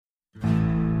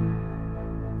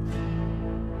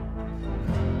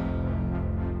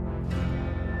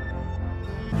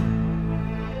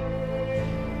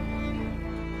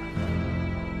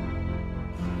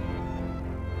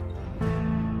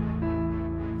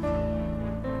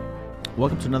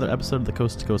Welcome to another episode of the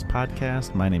Coast to Coast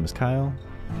podcast. My name is Kyle.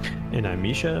 And I'm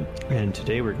Misha, and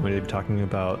today we're going to be talking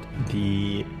about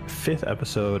the 5th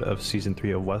episode of Season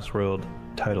 3 of Westworld,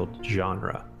 titled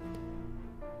Genre.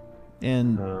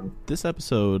 And this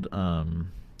episode, to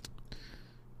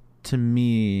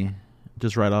me,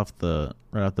 just right off the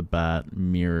bat,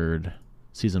 mirrored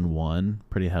Season 1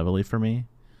 pretty heavily for me.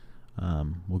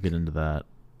 We'll get into that.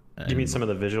 Do you mean some of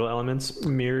the visual elements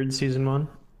mirrored Season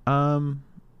 1?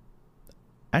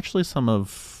 Actually, some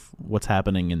of what's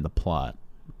happening in the plot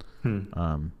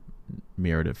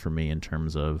mirrored it for me in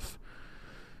terms of,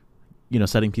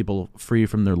 setting people free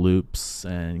from their loops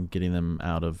and getting them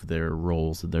out of their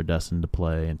roles that they're destined to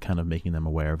play and kind of making them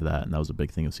aware of that. And that was a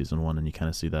big thing of Season 1, and you kind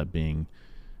of see that being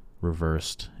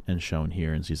reversed and shown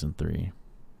here in Season 3.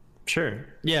 Sure.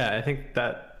 Yeah, I think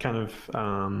that kind of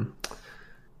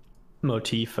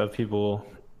motif of people,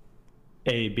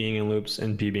 A, being in loops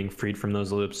and B, being freed from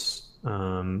those loops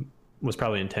was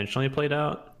probably intentionally played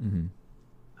out.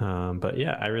 But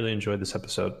yeah, I really enjoyed this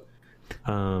episode.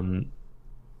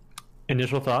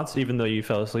 Initial thoughts, even though you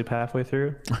fell asleep halfway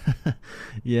through?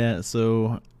 Yeah,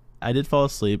 so I did fall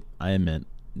asleep, I admit.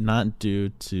 Not due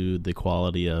to the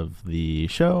quality of the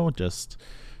show, just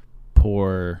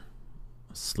poor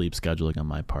sleep scheduling on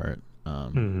my part.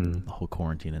 The whole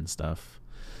quarantine and stuff.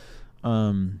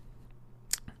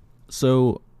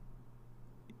 So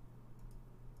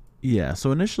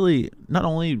initially, not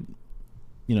only,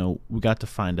 we got to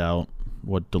find out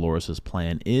what Dolores'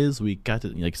 plan is, we got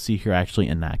to see her actually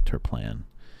enact her plan.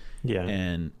 Yeah.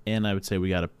 And I would say we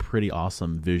got a pretty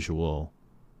awesome visual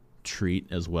treat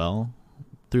as well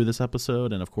through this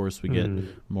episode. And of course we get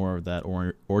more of that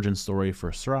origin story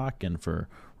for Serac and for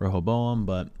Rehoboam,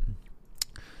 but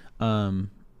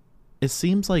it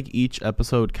seems like each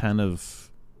episode kind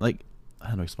of,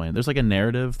 how do I explain it? There's a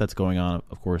narrative that's going on,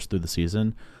 of course, through the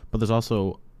season, but there's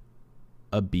also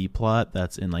a B plot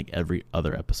that's in every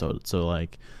other episode. So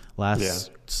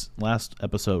last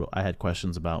episode I had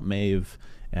questions about Maeve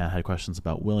and I had questions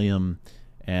about William,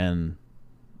 and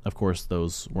of course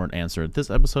those weren't answered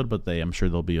this episode, but I'm sure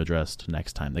they'll be addressed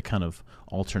next time. They kind of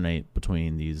alternate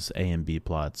between these A and B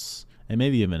plots and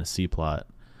maybe even a C plot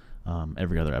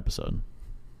every other episode.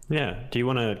 Yeah. Do you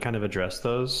want to kind of address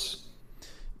those?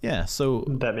 Yeah, so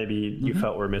that maybe you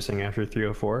felt were missing after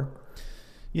 304?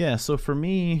 Yeah, so for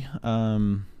me,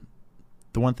 the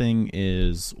one thing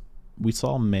is we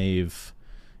saw Maeve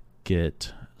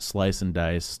get sliced and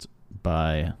diced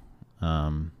by,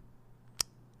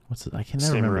 what's it? I can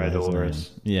never remember his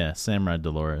Dolores. name. Yeah, Samurai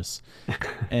Dolores.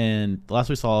 And the last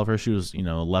we saw of her, she was,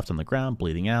 left on the ground,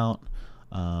 bleeding out.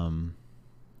 And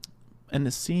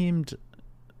it seemed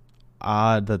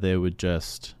odd that they would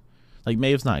just,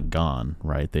 Maeve's not gone,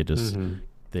 right? They just,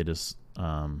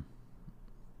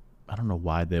 I don't know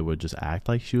why they would just act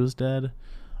like she was dead.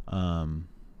 But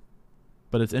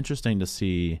it's interesting to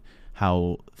see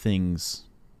how things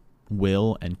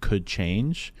will and could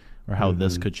change, or how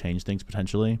this could change things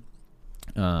potentially.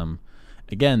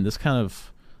 Again, this kind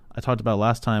of, I talked about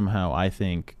last time how I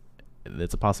think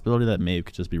it's a possibility that Maeve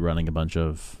could just be running a bunch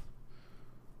of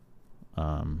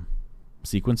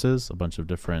sequences, a bunch of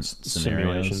different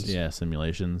scenarios. Yeah,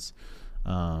 simulations.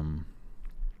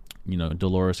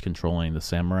 Dolores controlling the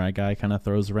samurai guy kind of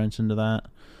throws a wrench into that.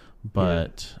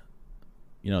 But,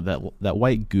 that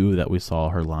white goo that we saw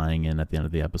her lying in at the end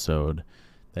of the episode,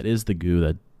 that is the goo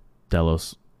that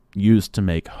Delos used to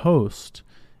make Host,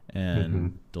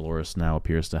 and Dolores now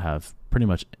appears to have pretty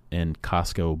much in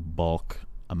Costco bulk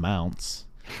amounts.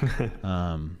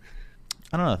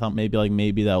 I don't know, I thought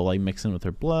maybe that'll mix in with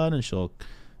her blood and she'll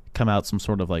come out some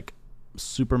sort of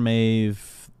super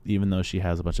Maeve, even though she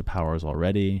has a bunch of powers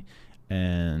already.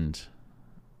 And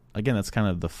again, that's kind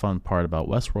of the fun part about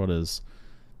Westworld, is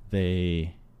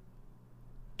they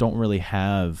don't really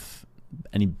have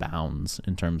any bounds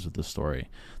in terms of the story,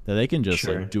 that they can just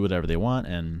do whatever they want,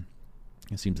 and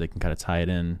it seems they can kind of tie it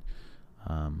in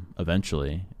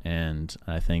eventually. And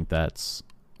I think that's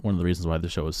one of the reasons why the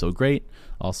show is so great.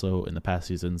 Also, in the past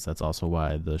seasons, that's also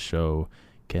why the show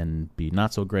can be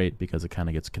not so great, because it kind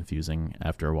of gets confusing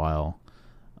after a while.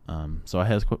 So I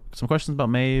had some questions about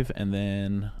Maeve, and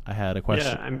then I had a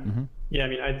question.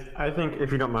 I think,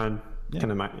 if you don't mind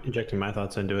kind of injecting my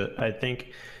thoughts into it, I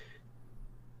think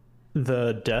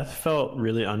the death felt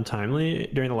really untimely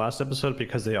during the last episode,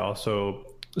 because they also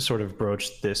sort of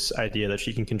broached this idea that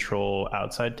she can control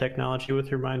outside technology with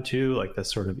her mind too, like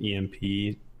this sort of EMP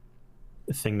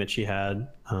thing that she had.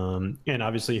 And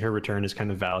obviously her return is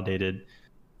kind of validated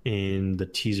in the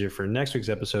teaser for next week's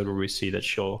episode, where we see that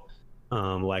she'll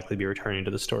likely be returning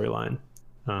to the storyline.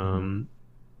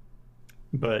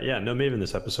 But yeah, no Maeve in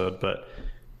this episode. But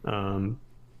um,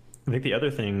 I think the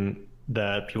other thing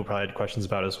that people probably had questions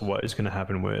about is what is going to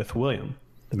happen with William,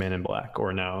 the Man in Black,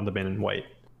 or now the Man in White.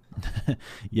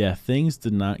 Yeah, things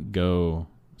did not go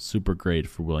super great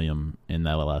for William in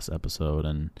that last episode,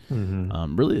 and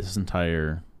really this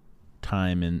entire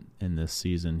time in this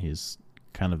season, he's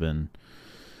kind of been,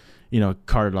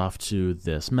 carted off to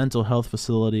this mental health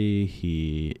facility.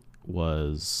 He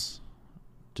was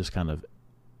just kind of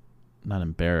not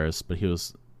embarrassed, but he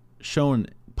was shown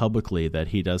publicly that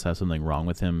he does have something wrong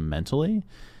with him mentally,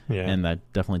 and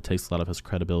that definitely takes a lot of his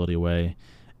credibility away.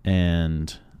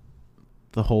 And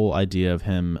the whole idea of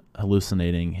him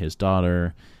hallucinating his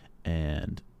daughter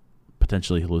and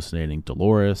potentially hallucinating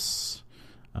Dolores.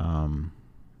 The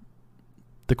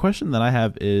question that I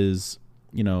have is,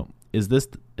 is this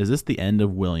the end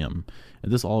of William?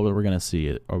 Is this all that we're going to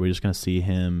see? Are we just going to see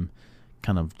him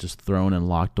kind of just thrown and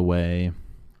locked away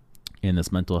in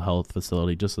this mental health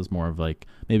facility just as more of like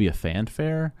maybe a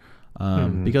fanfare?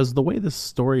 Because the way this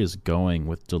story is going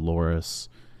with Dolores,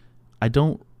 I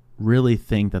don't really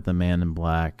think that the Man in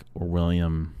Black or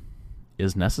William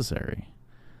is necessary.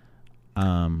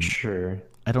 Sure.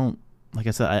 I don't, like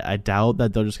I said, I doubt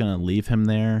that they're just going to leave him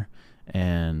there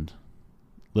and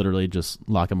literally just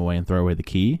lock him away and throw away the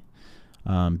key.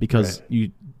 Because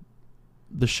the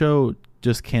show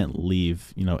just can't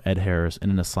leave, Ed Harris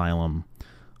in an asylum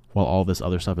while all this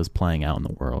other stuff is playing out in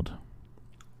the world.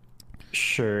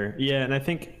 Sure. Yeah, and I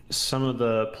think some of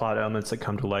the plot elements that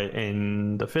come to light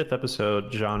in the 5th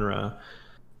episode, Genre,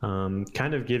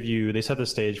 kind of they set the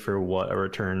stage for what a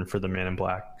return for the Man in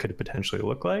Black could potentially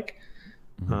look like.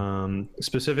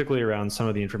 Specifically around some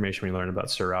of the information we learned about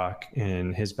Serac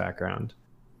and his background.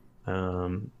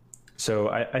 So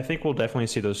I think we'll definitely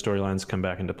see those storylines come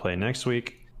back into play next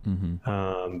week.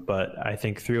 But I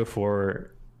think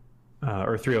 304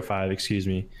 or 305, excuse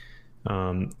me,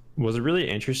 was a really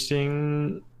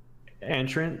interesting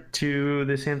entrant to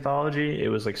this anthology. It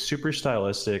was like super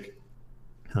stylistic.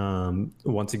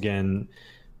 Once again,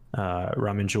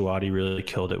 Ramin Djawadi really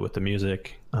killed it with the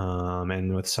music,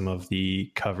 and with some of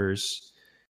the covers,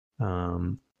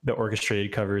 the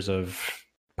orchestrated covers of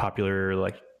popular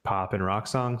like pop and rock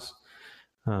songs.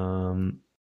 And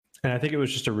I think it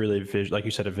was just a really like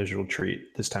you said, a visual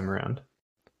treat this time around.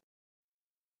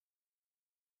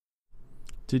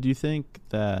 Did you think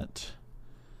that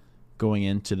going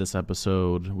into this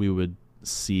episode we would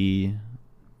see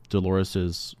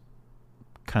Dolores's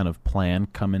kind of plan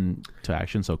come into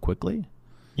action so quickly?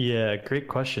 Yeah, great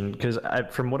question. Because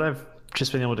from what I've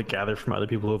just been able to gather from other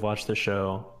people who have watched the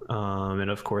show, and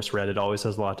of course Reddit always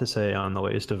has a lot to say on the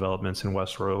latest developments in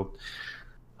Westworld,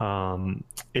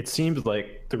 it seemed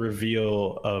like the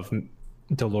reveal of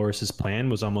Dolores's plan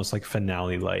was almost like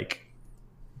finale-like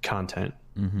content.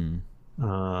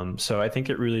 So I think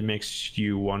it really makes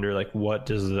you wonder, like, what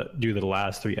do the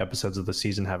last 3 episodes of the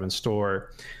season have in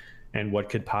store, and what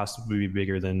could possibly be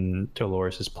bigger than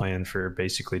Dolores's plan for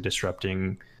basically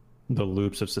disrupting the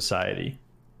loops of society,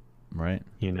 right?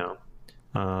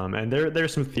 And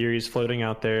there's some theories floating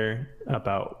out there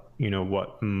about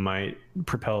what might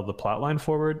propel the plotline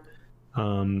forward.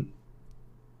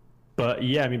 But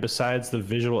yeah, I mean, besides the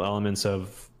visual elements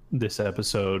of this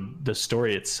episode, the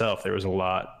story itself, there was a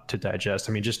lot to digest.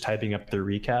 I mean, just typing up the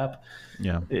recap,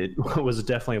 it was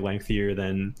definitely lengthier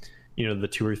than the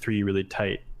 2 or 3 really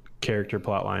tight character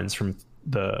plot lines from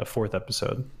the 4th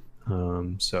episode.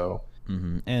 And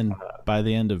by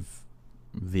the end of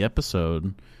this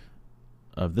episode,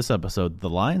 the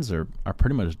lines are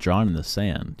pretty much drawn in the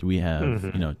sand. We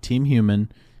have Team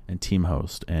Human and Team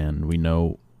Host, and we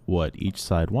know what each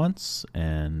side wants,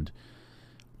 and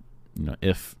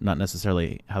if not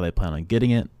necessarily how they plan on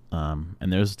getting it.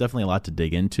 And there's definitely a lot to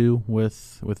dig into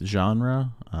with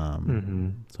Genre.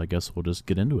 So I guess we'll just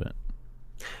get into it.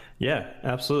 Yeah,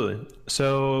 absolutely.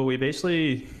 So we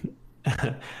basically,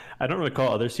 I don't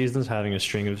recall other seasons having a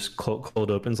string of cold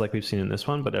opens like we've seen in this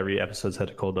one, but every episode's had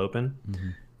a cold open.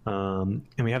 And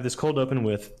we have this cold open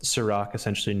with Serac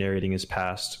essentially narrating his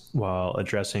past while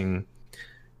addressing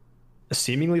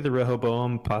seemingly the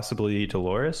Rehoboam, possibly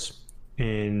Dolores.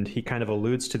 And he kind of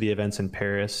alludes to the events in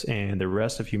Paris and the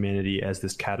rest of humanity as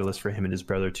this catalyst for him and his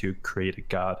brother to create a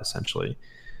god, essentially.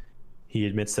 He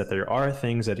admits that there are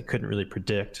things that he couldn't really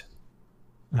predict,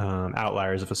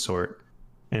 outliers of a sort.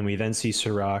 And we then see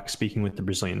Serac speaking with the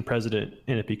Brazilian president,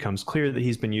 and it becomes clear that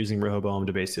he's been using Rehoboam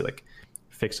to basically like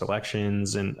fix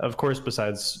elections. And of course,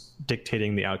 besides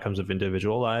dictating the outcomes of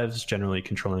individual lives, generally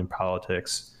controlling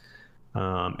politics.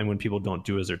 And when people don't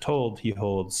do as they're told, he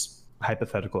holds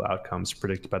hypothetical outcomes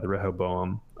predicted by the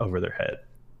Rehoboam over their head.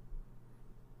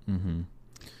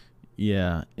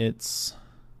 Yeah, it's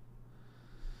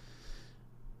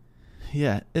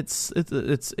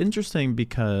interesting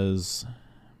because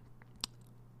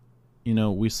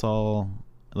we saw,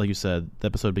 like you said, the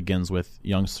episode begins with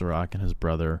young Serac and his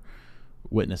brother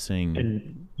witnessing.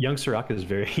 And young Serac is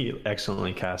very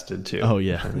excellently casted too. Oh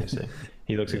yeah,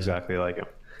 he looks exactly like him.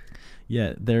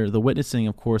 Yeah, they're the witnessing,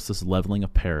 of course, this leveling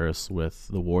of Paris with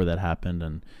the war that happened,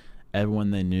 and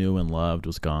everyone they knew and loved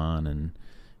was gone. And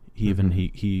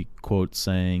he quotes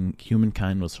saying,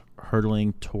 "Humankind was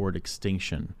hurtling toward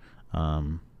extinction."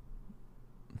 And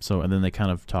then they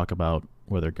kind of talk about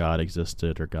whether God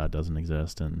existed or God doesn't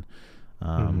exist, and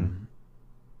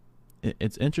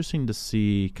it's interesting to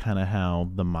see kind of how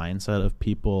the mindset of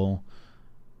people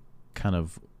kind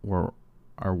of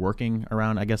are working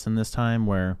around, I guess, in this time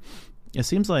where it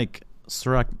seems like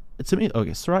Serac, to me,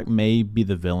 okay, Serac may be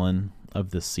the villain of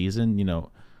this season,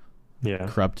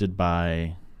 corrupted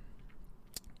by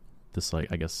this,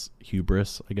 like, I guess,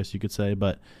 hubris, I guess you could say.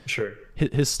 But sure,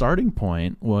 his starting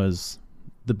point was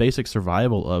the basic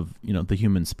survival of, the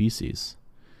human species.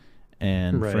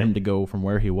 And for him to go from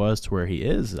where he was to where he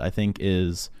is, I think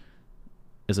is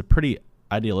a pretty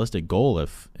idealistic goal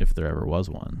if there ever was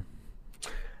one.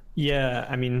 Yeah,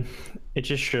 I mean, it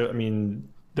just shows. I mean,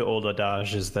 the old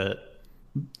adage is that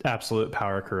absolute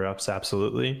power corrupts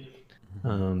absolutely.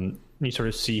 You sort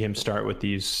of see him start with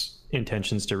these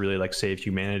intentions to really like save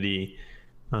humanity,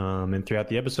 and throughout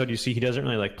the episode, you see he doesn't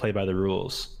really like play by the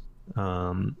rules.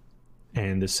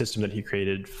 And the system that he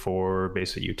created for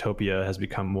basic utopia has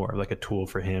become more like a tool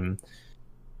for him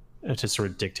to sort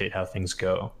of dictate how things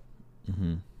go. I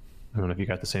don't know if you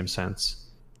got the same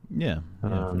sense. Yeah,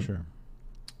 for sure.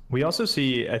 We also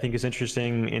see, I think is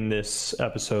interesting in this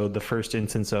episode, the first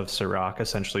instance of Serac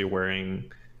essentially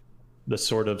wearing the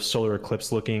sort of solar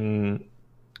eclipse looking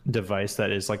device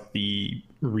that is like the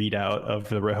readout of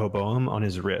the Rehoboam on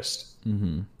his wrist,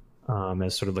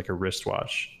 as sort of like a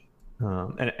wristwatch.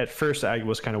 And at first I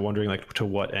was kind of wondering, like, to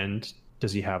what end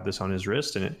does he have this on his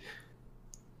wrist? And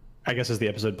I guess as the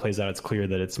episode plays out, it's clear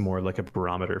that it's more like a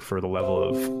barometer for the level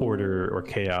of order or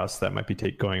chaos that might be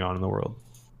going on in the world.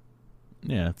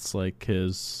 Yeah, it's like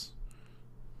his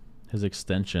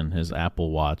extension, his Apple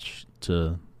Watch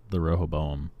to the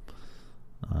Rehoboam.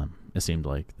 It seemed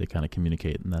like they kind of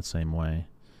communicate in that same way.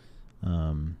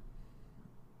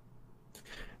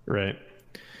 Right.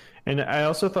 And I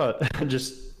also thought,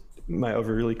 just my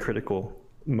overly critical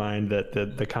mind, that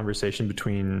the conversation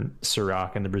between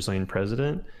Serac and the Brazilian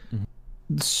president,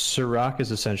 Serac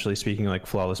is essentially speaking like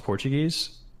flawless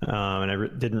Portuguese. And I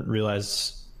didn't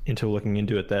realize until looking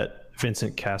into it that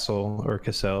Vincent Cassel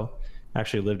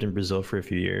actually lived in Brazil for a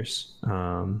few years,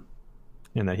 and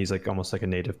that he's like almost like a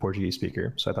native Portuguese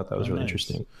speaker. So I thought that was really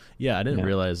interesting. Yeah, I didn't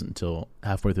realize until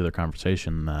halfway through the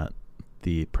conversation that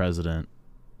the president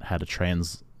had a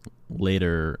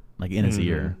translator like in his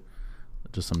ear,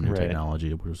 just some new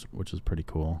technology, which is pretty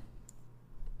cool.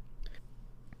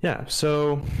 Yeah.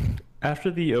 So after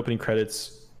the opening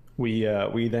credits, we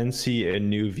then see a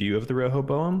new view of the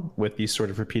Rehoboam with these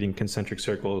sort of repeating concentric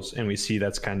circles, and we see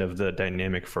that's kind of the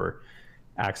dynamic for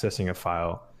accessing a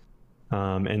file.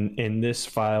 And in this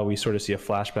file, we sort of see a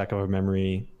flashback of a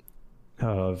memory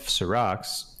of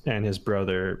Serac's and his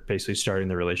brother basically starting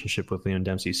the relationship with Liam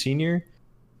Dempsey Sr.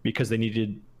 because they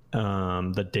needed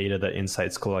the data that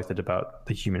Insights collected about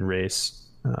the human race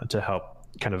to help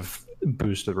kind of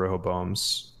boost the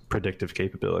Rehoboam's predictive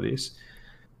capabilities.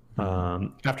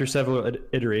 After several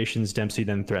iterations, Dempsey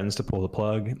then threatens to pull the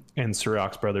plug, and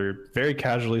Serac's brother very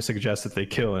casually suggests that they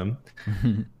kill him.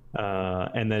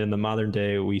 And then in the modern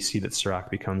day, we see that Serac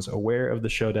becomes aware of the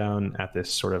showdown at this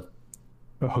sort of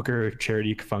hooker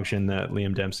charity function that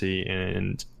Liam Dempsey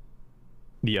and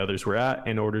the others were at,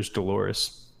 and orders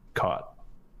Dolores caught.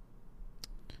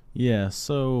 Yeah,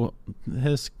 so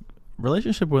his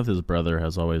relationship with his brother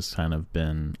has always kind of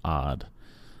been odd.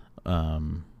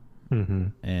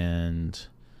 And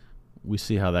we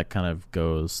see how that kind of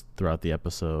goes throughout the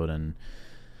episode. And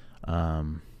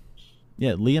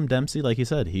Liam Dempsey, like he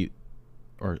said,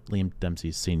 Liam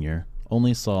Dempsey Sr.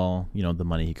 only saw, the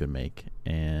money he could make,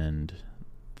 and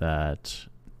that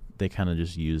they kind of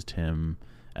just used him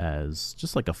as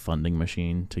just like a funding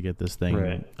machine to get this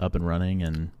thing up and running.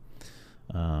 And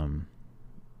I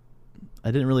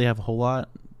didn't really have a whole lot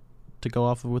to go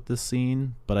off of with this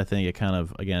scene, but I think it kind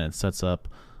of, again, it sets up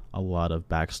a lot of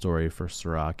backstory for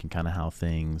Serac and kind of how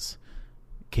things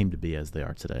came to be as they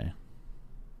are today.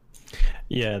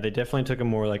 Yeah, they definitely took a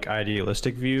more like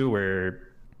idealistic view where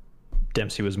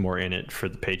Dempsey was more in it for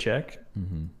the paycheck.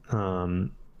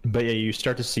 But yeah, you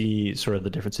start to see sort of the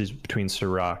differences between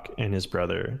Serac and his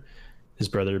brother. his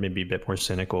brother may be a bit more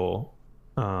cynical,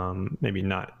 maybe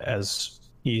not as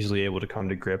easily able to come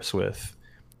to grips with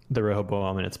the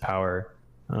Rehoboam and its power.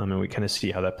 And we kind of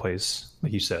see how that plays,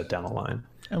 like you said, down the line.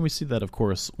 And we see that, of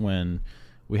course, when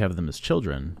we have them as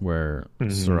children, where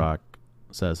Sirach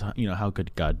says, you know, how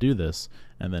could God do this?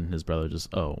 And then his brother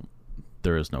just, oh,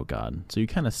 there is no God. So you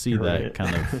kind of see that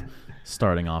kind of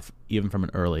starting off, even from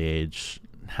an early age,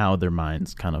 how their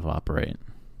minds kind of operate.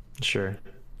 Sure.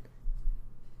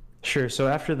 So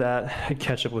after that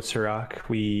catch up with Sirach,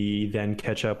 we then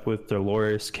catch up with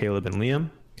Dolores, Caleb, and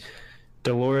Liam.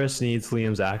 Dolores needs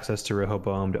Liam's access to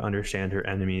Rehoboam to understand her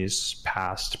enemies'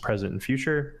 past, present, and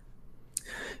future.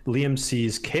 Liam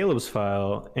sees Caleb's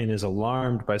file and is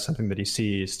alarmed by something that he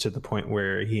sees, to the point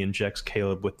where he injects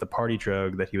Caleb with the party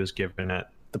drug that he was given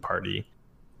at the party,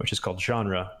 which is called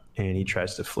genre, and he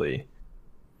tries to flee.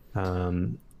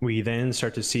 We then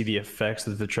start to see the effects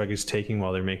that the drug is taking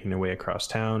while they're making their way across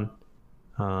town,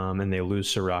 and they lose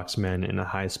Sirach's men in a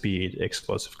high-speed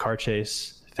explosive car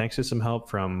chase, thanks to some help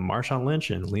from Marshawn Lynch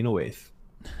and Lena Waithe.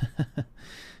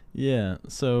 Yeah,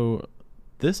 so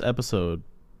this episode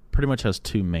pretty much has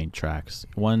two main tracks.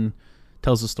 One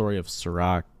tells the story of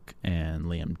Sirach and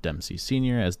Liam Dempsey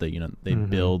Sr. as they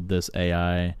build this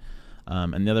AI,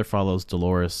 and the other follows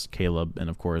Dolores, Caleb, and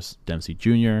of course Dempsey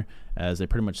Jr. as they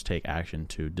pretty much take action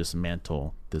to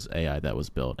dismantle this AI that was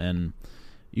built. And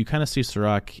you kind of see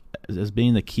Sirach as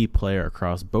being the key player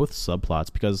across both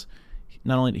subplots, because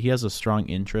not only he has a strong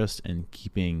interest in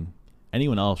keeping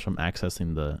anyone else from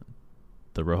accessing the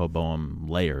Rehoboam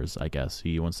layers, I guess.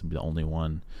 He wants to be the only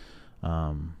one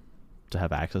to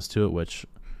have access to it, which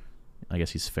I guess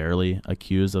he's fairly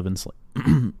accused of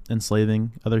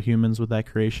enslaving other humans with that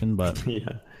creation. But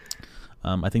yeah.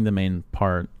 I think the main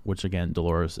part, which again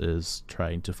Dolores is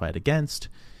trying to fight against,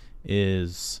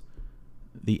 is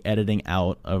the editing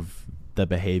out of the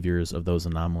behaviors of those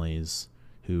anomalies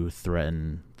who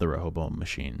threaten the Rehoboam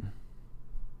machine.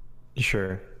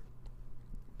 Sure.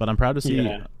 But I'm proud to see,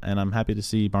 and I'm happy to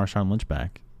see Marshawn Lynch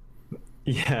back.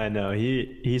 Yeah, no,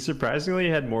 he surprisingly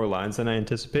had more lines than I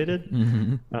anticipated.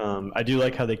 I do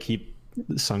like how they keep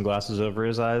sunglasses over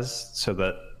his eyes, so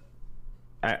that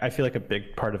I feel like a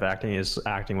big part of acting is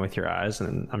acting with your eyes,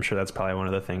 and I'm sure that's probably one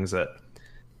of the things that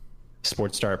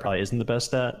sports star probably isn't the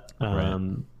best at.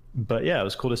 Right. But yeah, it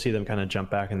was cool to see them kind of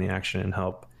jump back in the action and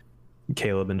help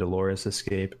Caleb and Dolores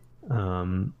escape.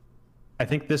 I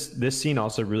think this scene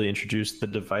also really introduced the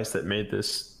device that made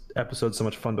this episode so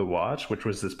much fun to watch, which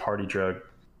was this party drug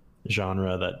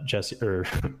genre that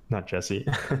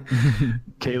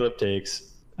Caleb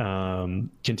takes,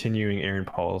 continuing Aaron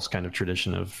Paul's kind of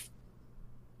tradition of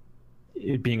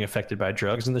it being affected by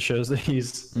drugs in the shows that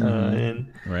he's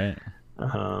in. Right.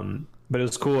 But it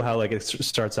was cool how like it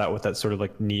starts out with that sort of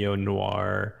like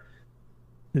neo-noir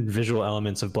visual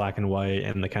elements of black and white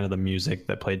and the kind of the music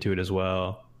that played to it as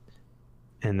well.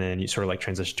 And then you sort of like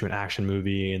transition to an action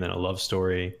movie and then a love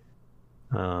story.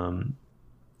 And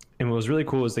what was really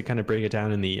cool is they kind of break it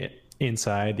down in the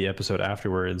inside the episode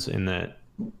afterwards, in that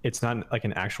it's not like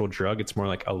an actual drug. It's more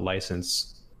like a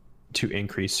license to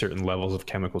increase certain levels of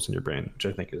chemicals in your brain, which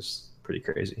I think is pretty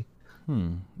crazy.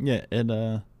 Yeah, it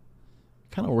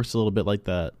kind of works a little bit like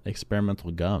that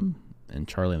experimental gum in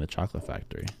Charlie and the Chocolate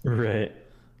Factory. Right.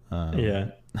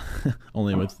 Yeah.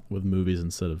 Only with movies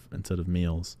instead of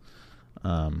meals.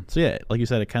 So yeah, like you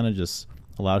said, it kind of just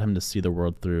allowed him to see the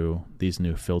world through these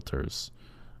new filters.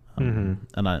 And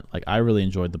I really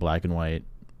enjoyed the black and white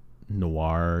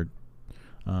noir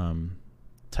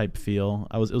type feel.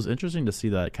 It was interesting to see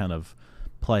that kind of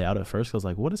play out at first. I was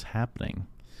like, what is happening?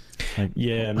 Like,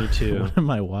 yeah, me too. What am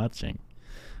I watching?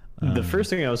 The first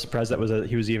thing I was surprised at was that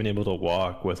he was even able to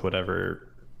walk with whatever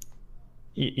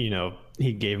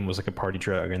he gave him was like a party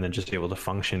drug, and then just able to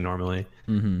function normally.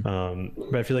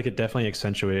 But I feel like it definitely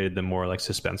accentuated the more like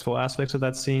suspenseful aspects of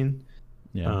that scene.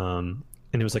 Yeah.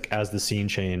 And it was like as the scene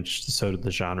changed, so did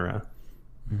the genre.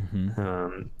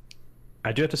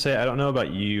 I do have to say, I don't know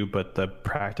about you, but the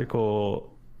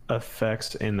practical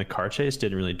effects in the car chase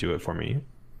didn't really do it for me.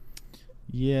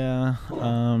 Yeah.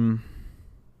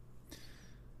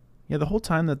 Yeah, the whole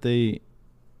time that they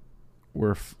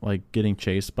were like getting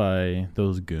chased by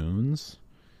those goons,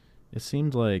 it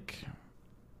seemed like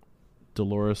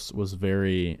Dolores was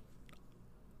very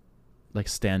like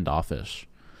standoffish.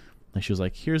 Like she was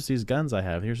like, here's these guns I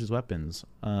have, here's these weapons.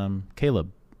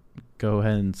 Caleb, go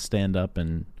ahead and stand up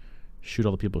and shoot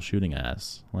all the people shooting at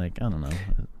us. Like, I don't know.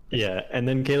 Yeah, and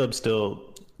then Caleb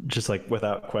still just like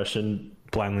without question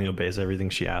blindly obeys everything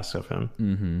she asks of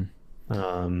him.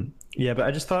 Yeah, but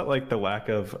I just thought like the lack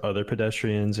of other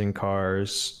pedestrians in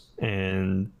cars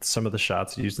and some of the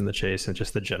shots used in the chase and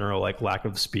just the general like lack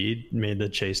of speed made the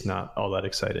chase not all that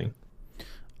exciting.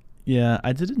 Yeah,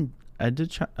 I did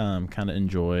kind of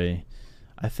enjoy.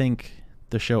 I think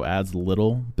the show adds a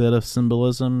little bit of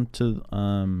symbolism to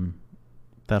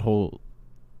that whole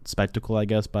spectacle, I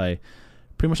guess, by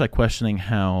pretty much like questioning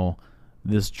how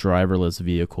this driverless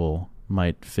vehicle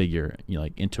might figure,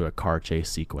 like into a car chase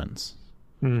sequence.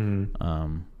 In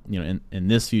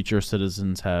this future,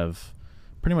 citizens have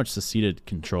pretty much seceded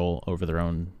control over their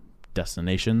own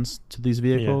destinations to these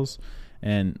vehicles,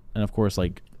 and of course,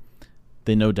 like,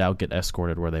 they no doubt get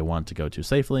escorted where they want to go to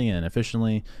safely and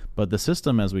efficiently, but the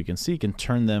system, as we can see, can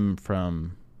turn them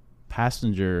from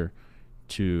passenger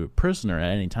to prisoner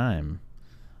at any time,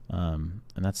 and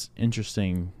that's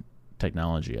interesting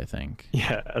technology, I think.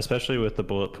 Yeah, especially with the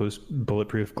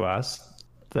bulletproof glass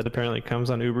that apparently comes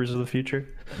on Ubers of the future,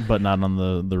 but not on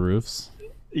the roofs.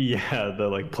 Yeah, the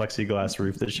like plexiglass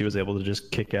roof that she was able to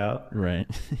just kick out. Right.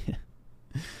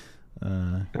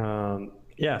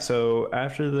 Yeah, so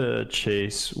after the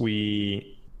chase,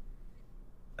 we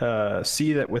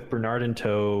see that with Bernard in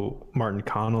tow, Martin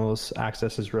Connells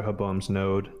accesses Rehoboam's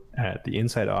node at the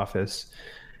inside office,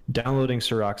 downloading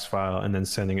Sirach's file and then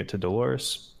sending it to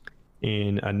Dolores.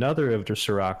 In another of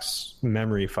Sirach's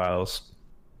memory files,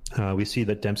 we see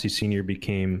that Dempsey Sr.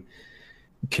 became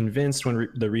convinced when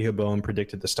the Rehoboam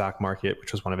predicted the stock market,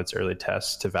 which was one of its early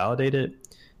tests, to validate it.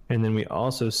 And then we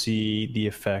also see the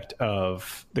effect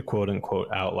of the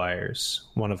quote-unquote outliers,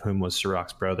 one of whom was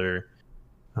Sirach's brother,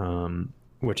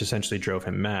 which essentially drove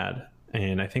him mad.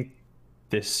 And I think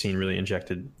this scene really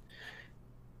injected,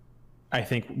 I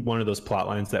think, one of those plot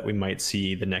lines that we might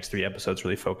see the next 3 episodes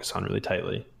really focus on really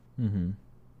tightly.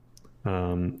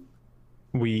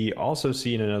 We also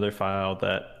see in another file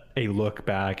that a look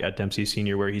back at Dempsey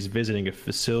Sr. where he's visiting a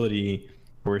facility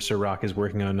where Sirach is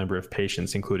working on a number of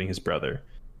patients, including his brother.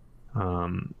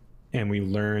 And we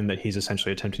learn that he's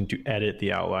essentially attempting to edit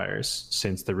the outliers,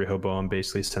 since the Rehoboam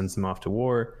basically sends them off to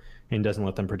war and doesn't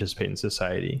let them participate in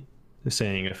society,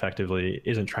 saying effectively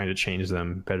isn't trying to change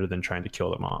them better than trying to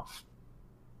kill them off.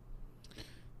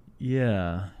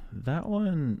 Yeah, that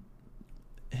one,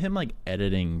 him like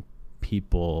editing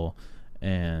people,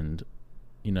 and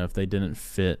if they didn't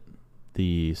fit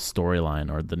the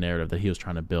storyline or the narrative that he was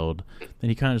trying to build, then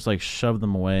he kind of just like shoved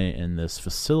them away in this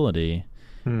facility.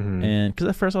 And because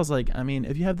at first I was like, I mean,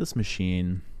 if you have this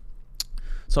machine,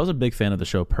 so I was a big fan of the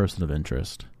show Person of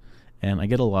Interest, and I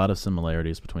get a lot of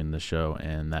similarities between this show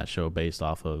and that show based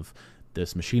off of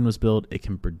this machine was built, it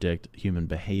can predict human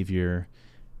behavior,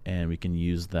 and we can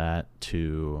use that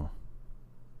to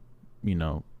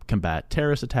combat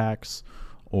terrorist attacks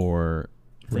or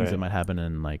things that might happen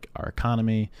in like our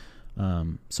economy.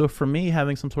 So for me,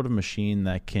 having some sort of machine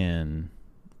that can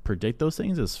predict those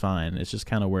things is fine. It's just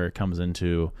kind of where it comes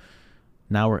into,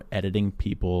 now we're editing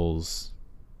people's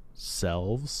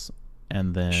selves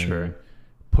and then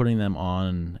putting them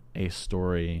on a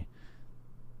story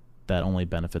that only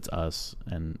benefits us,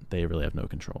 and they really have no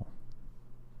control.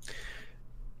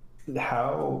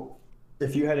 How,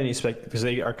 if you had any because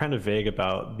they are kind of vague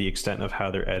about the extent of how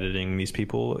they're editing these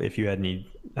people, if you had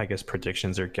any, I guess,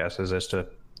 predictions or guesses as to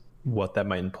what that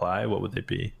might imply, what would they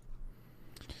be?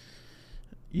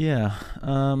 Yeah.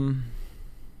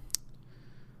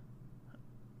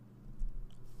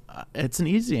 It's an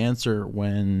easy answer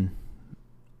when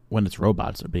it's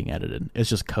robots that are being edited. It's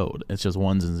just code. It's just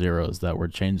ones and zeros that we're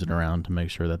changing around to make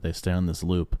sure that they stay on this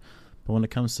loop. But when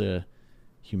it comes to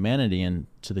humanity and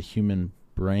to the human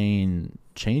brain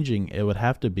changing, it would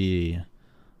have to be,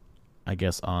 I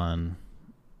guess, on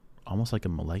almost like a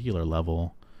molecular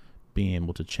level, being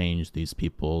able to change these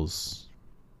people's,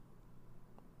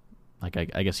 like,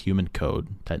 I guess, human code,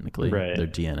 technically, their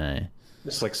DNA.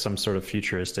 It's like some sort of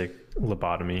futuristic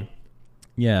lobotomy.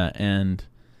 Yeah, and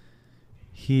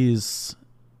he's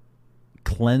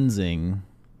cleansing,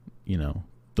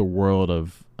 the world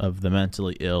of the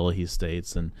mentally ill, he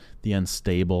states, and the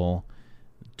unstable,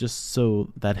 just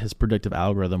so that his predictive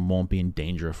algorithm won't be in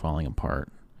danger of falling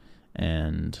apart.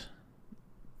 And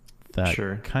that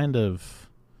kind of,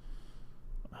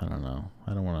 I don't know,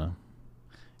 I don't want to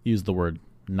use the word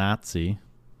Nazi,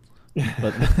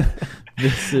 but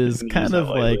this is kind of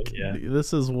like,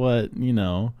 this is what,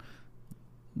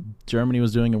 Germany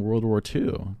was doing in World War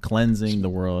II, cleansing the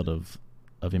world of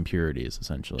impurities,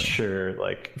 essentially. Sure,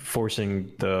 like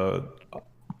forcing the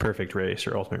perfect race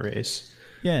or ultimate race.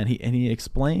 Yeah, and he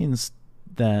explains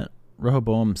that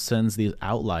Rehoboam sends these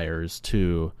outliers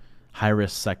to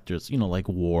high-risk sectors, like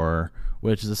war,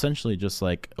 which is essentially just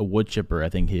like a wood chipper, I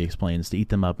think he explains, to eat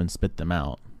them up and spit them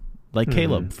out. Like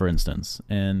Caleb, for instance.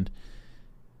 And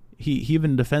he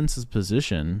even defends his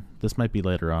position. This might be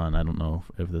later on. I don't know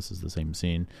if this is the same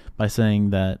scene, by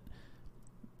saying that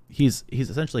he's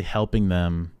essentially helping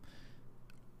them,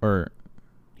 or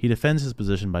he defends his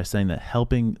position by saying that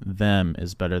helping them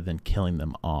is better than killing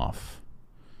them off.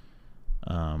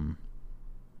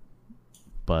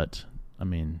 But I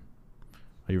mean,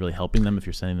 are you really helping them if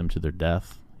you're sending them to their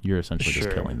death? You're essentially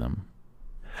just killing them.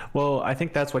 Well, I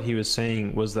think that's what he was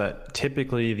saying, was that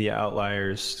typically the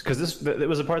outliers, because it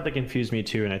was a part that confused me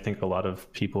too, and I think a lot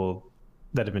of people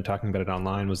that have been talking about it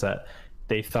online, was that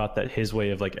they thought that his way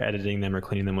of like editing them or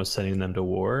cleaning them was sending them to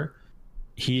war.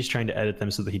 He's trying to edit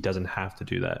them so that he doesn't have to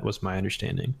do that, was my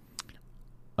understanding.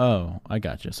 Oh, I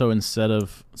gotcha. So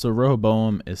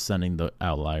Rehoboam is sending the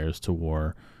outliers to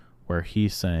war, where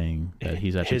he's saying that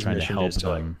he's actually trying to help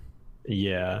them.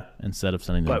 Yeah. Instead of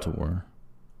sending them to war.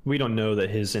 We don't know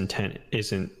that his intent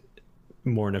isn't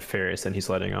more nefarious than he's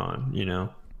letting on, you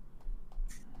know?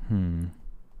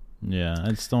 Yeah, I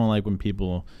just don't like when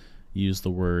people use the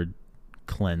word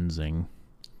cleansing.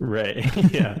 Right.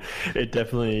 Yeah. It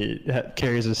definitely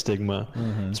carries a stigma,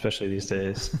 especially these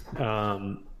days.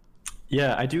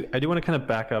 Yeah, I do want to kind of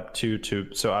back up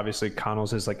to so obviously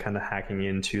Connells is like kind of hacking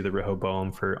into the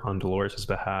Rehoboam on Dolores'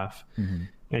 behalf.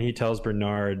 And he tells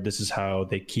Bernard this is how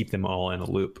they keep them all in a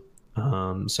loop.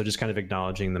 So just kind of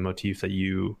acknowledging the motif that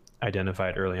you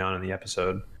identified early on in the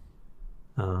episode,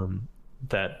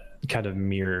 that kind of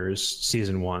mirrors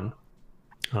season 1.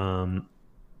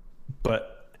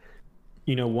 But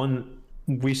you know,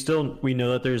 we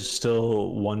know that there's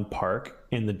still one park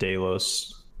in the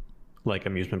Delos like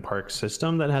amusement park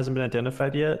system that hasn't been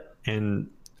identified yet, and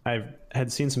I've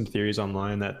had seen some theories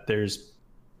online that there's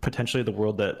potentially the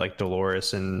world that like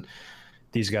Dolores and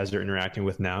these guys are interacting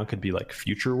with now could be like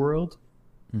future world.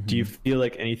 Do you feel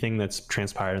like anything that's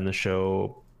transpired in the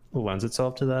show lends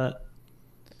itself to that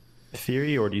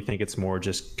theory, or do you think it's more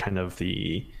just kind of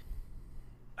the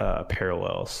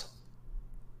parallels?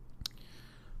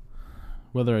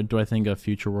 Do I think a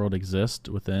future world exists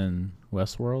within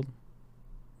Westworld?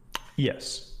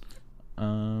 Yes.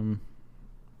 I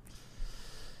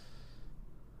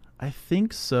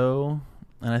think so,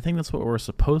 and I think that's what we're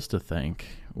supposed to think,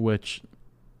 which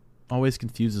always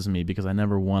confuses me because I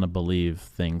never want to believe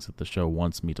things that the show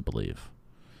wants me to believe.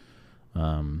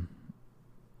 But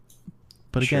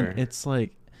again, it's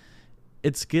like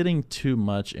it's getting too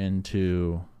much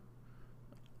into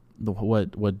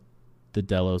what the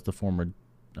Delos, the former,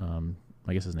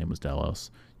 I guess his name was Delos.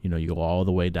 You know, you go all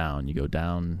the way down. You go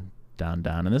down, down,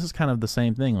 down, and this is kind of the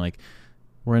same thing. Like,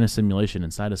 we're in a simulation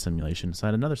inside a simulation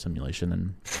inside another simulation,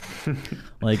 and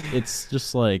like it's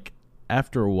just like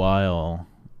after a while,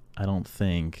 I don't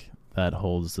think that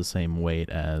holds the same weight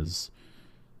as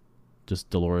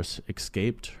just Dolores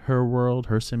escaped her world,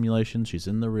 her simulation. She's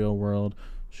in the real world.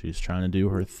 She's trying to do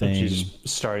her thing. She's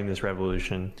starting this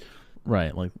revolution.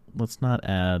 Right. Like, let's not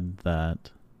add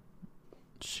that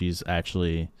she's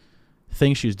actually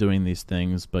thinks she's doing these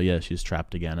things, but yeah, she's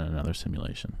trapped again in another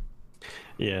simulation.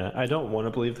 Yeah, I don't want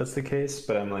to believe that's the case,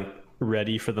 but I'm like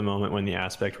ready for the moment when the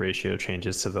aspect ratio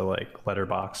changes to the like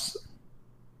letterbox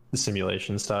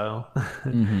simulation style.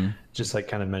 Just like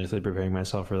kind of mentally preparing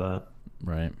myself for that.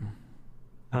 Right.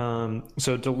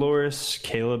 So Dolores,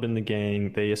 Caleb, and the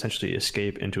gang, they essentially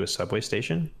escape into a subway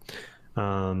station.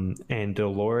 And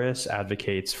Dolores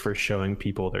advocates for showing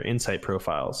people their insight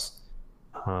profiles.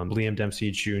 Liam Dempsey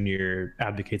Jr.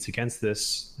 advocates against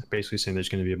this, basically saying there's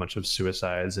going to be a bunch of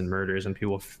suicides and murders, and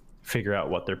people figure out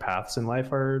what their paths in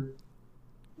life are,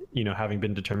 you know, having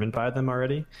been determined by them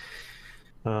already.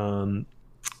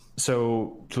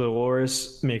 So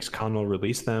Dolores makes Connell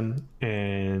release them,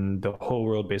 and the whole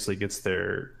world basically gets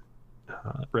their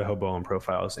Rehoboam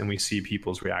profiles, and we see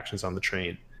people's reactions on the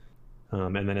train.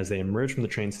 And then as they emerge from the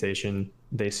train station,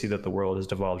 they see that the world has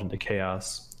devolved into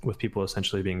chaos, with people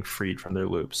essentially being freed from their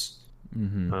loops.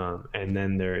 And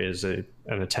then there is an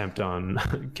attempt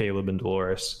on Caleb and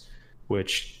Dolores,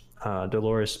 which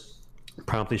Dolores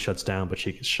promptly shuts down, but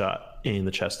she gets shot in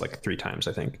the chest like 3 times,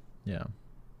 I think. Yeah.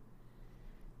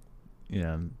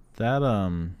 Yeah,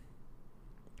 that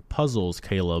puzzles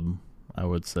Caleb, I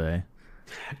would say.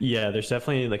 Yeah, there's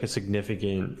definitely like a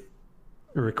significant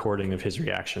recording of his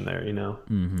reaction there, you know.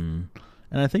 And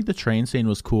I think the train scene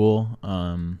was cool.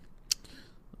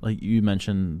 Like you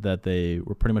mentioned, that they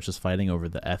were pretty much just fighting over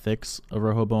the ethics of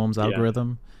Rehoboam's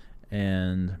algorithm,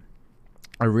 and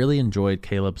I really enjoyed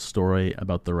Caleb's story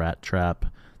about the rat trap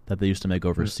that they used to make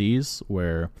overseas,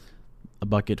 where a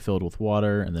bucket filled with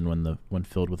water, and then when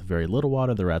filled with very little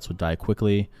water, the rats would die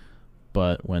quickly.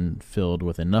 But when filled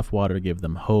with enough water to give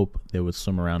them hope, they would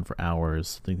swim around for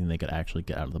hours, thinking they could actually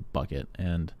get out of the bucket.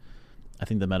 And I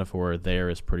think the metaphor there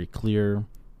is pretty clear,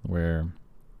 where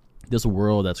this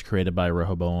world that's created by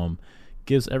Rehoboam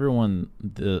gives everyone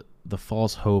the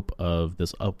false hope of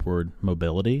this upward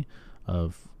mobility,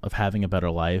 of having a better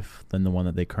life than the one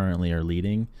that they currently are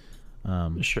leading.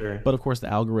 Sure. But of course,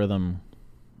 the algorithm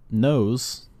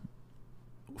knows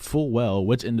full well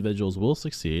which individuals will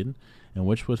succeed and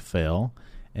which would fail,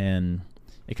 and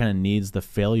it kind of needs the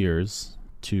failures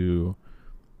to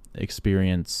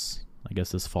experience, I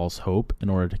guess, this false hope in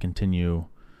order to continue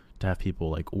to have people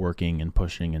like working and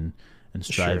pushing and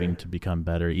striving to become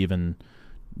better, even,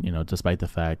 despite the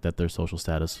fact that their social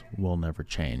status will never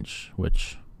change,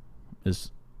 which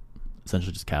is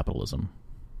essentially just capitalism.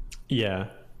 Yeah.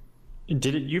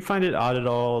 Did you find it odd at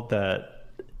all that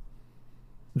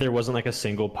there wasn't like a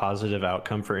single positive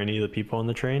outcome for any of the people on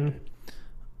the train?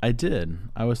 I did.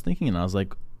 I was thinking, and I was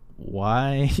like,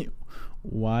 why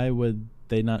would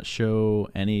they not show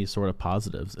any sort of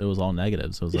positives? It was all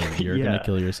negatives. It was like, you're going to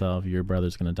kill yourself. Your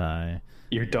brother's going to die.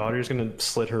 Your daughter's going to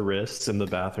slit her wrists in the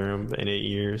bathroom in 8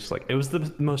 years. Like, it was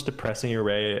the most depressing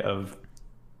array of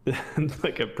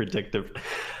like a predictive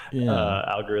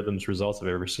algorithm's results I've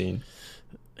ever seen.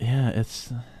 Yeah,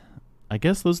 I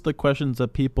guess those are the questions that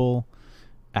people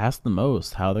ask the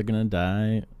most. How they're going to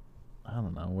die. I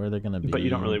don't know where they're going to be. But you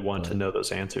don't really want to know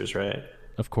those answers, right?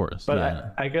 Of course. But yeah.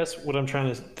 I guess what I'm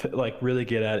trying to like really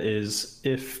get at is,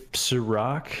 if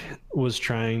Sirach was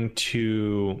trying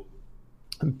to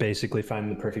basically find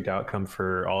the perfect outcome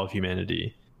for all of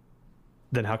humanity,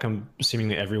 then how come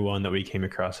seemingly everyone that we came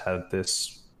across had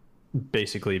this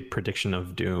basically prediction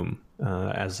of doom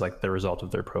as like the result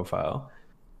of their profile?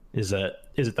 Is it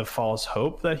the false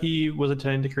hope that he was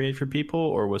intending to create for people,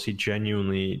 or was he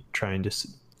genuinely trying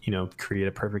to create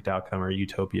a perfect outcome or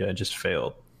utopia and just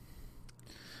failed?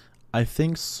 I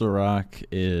think Sirach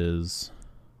is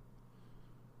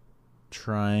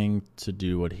trying to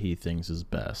do what he thinks is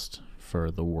best for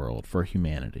the world, for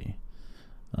humanity.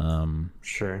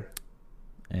 Sure.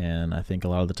 And I think a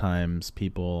lot of the times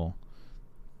people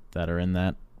that are in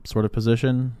that sort of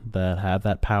position, that have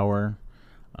that power,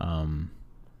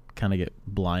 kind of get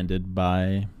blinded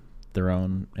by their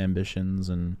own ambitions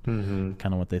and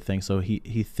kind of what they think. So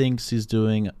he thinks he's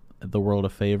doing the world a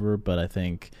favor, but I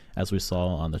think, as we saw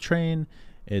on the train,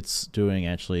 it's doing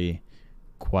actually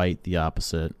quite the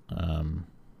opposite.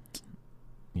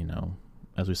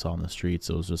 As we saw in the streets,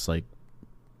 it was just like,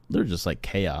 they're just like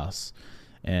chaos,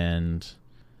 and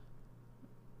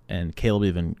Caleb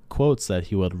even quotes that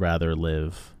he would rather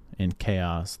live in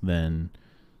chaos than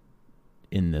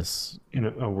in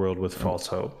a world with false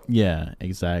hope. Yeah,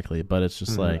 exactly. But it's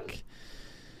just like,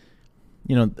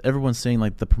 everyone's saying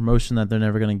like the promotion that they're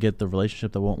never going to get, the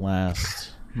relationship that won't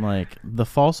last. Like, the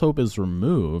false hope is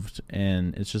removed,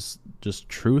 and it's just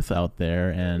truth out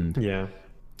there. And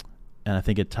I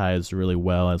think it ties really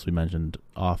well, as we mentioned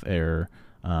off air,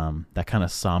 that kind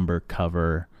of somber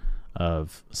cover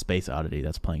of Space Oddity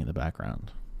that's playing in the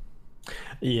background.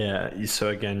 Yeah. So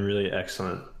again, really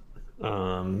excellent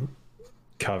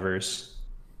covers.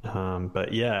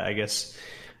 But yeah, I guess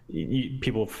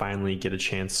people finally get a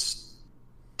chance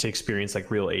to experience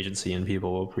like real agency, and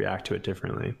people will react to it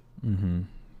differently.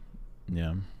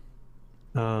 Yeah.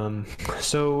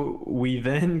 So we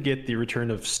then get the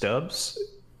return of Stubbs,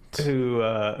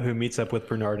 who meets up with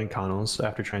Bernard and Connells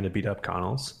after trying to beat up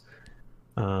Connells.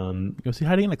 Was he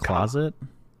hiding in a closet?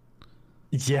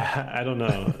 Yeah, I don't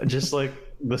know. Just like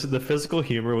the physical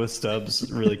humor with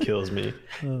Stubbs really kills me.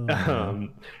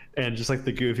 And just like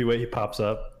the goofy way he pops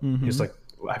up, he's like,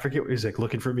 I forget, he's like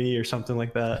looking for me or something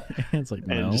like that. It's like,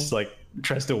 no. And just like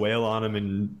tries to wail on him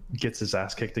and gets his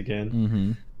ass kicked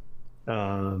again.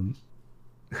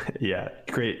 Yeah,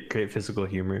 great physical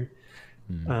humor.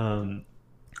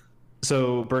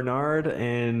 So Bernard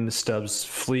and Stubbs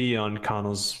flee on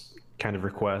Connell's kind of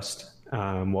request,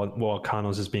 while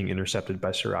Connells is being intercepted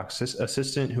by Sirach's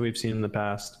assistant, who we've seen in the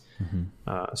past.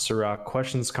 Sirach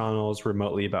questions Connells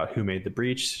remotely about who made the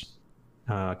breach.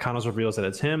 Connells reveals that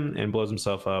it's him and blows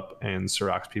himself up, and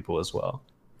Sirach's people as well.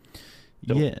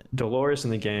 Dolores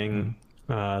and the gang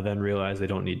then realize they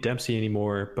don't need Dempsey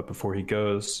anymore, but before he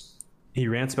goes, he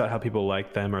rants about how people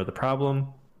like them are the problem.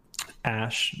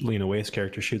 Ash, Lena Waithe's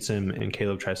character, shoots him, and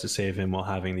Caleb tries to save him while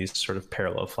having these sort of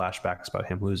parallel flashbacks about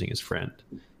him losing his friend.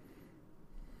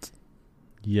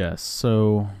 Yes,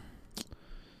 so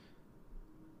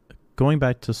going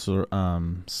back to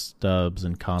Stubbs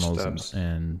and Connells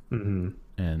and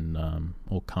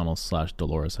Connells /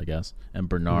 Dolores, I guess, and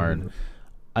Bernard,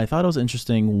 I thought it was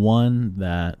interesting, one,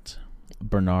 that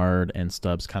Bernard and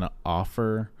Stubbs kind of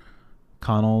offer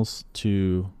Connells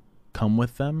to come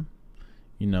with them,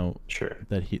 Sure.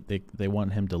 that they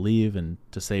want him to leave and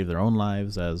to save their own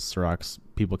lives as Sirach's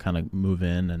people kind of move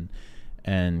in,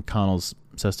 and Connell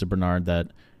says to Bernard that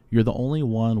you're the only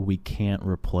one we can't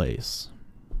replace.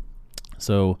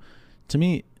 So to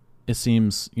me, it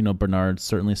seems, Bernard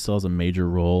certainly still has a major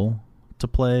role to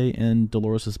play in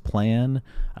Dolores' plan.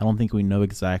 I don't think we know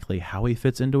exactly how he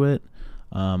fits into it.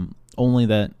 Only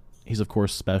that he's of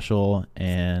course special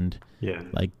and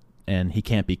and he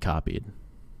can't be copied.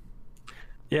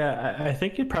 Yeah, I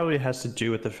think it probably has to do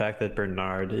with the fact that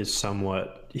Bernard is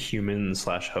somewhat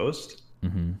human/host.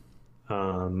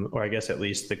 Or I guess at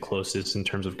least the closest in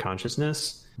terms of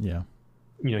consciousness. Yeah.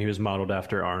 He was modeled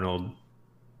after Arnold,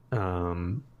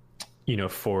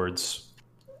 Ford's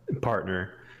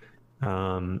partner.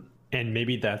 And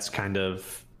maybe that's kind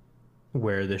of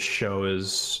where the show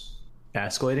is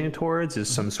escalating towards, is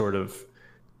some sort of,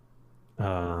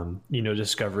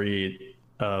 discovery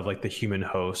of like the human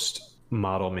host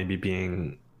model maybe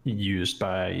being used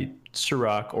by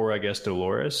Sirach or I guess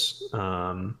Dolores.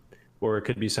 Or it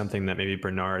could be something that maybe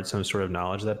Bernard, some sort of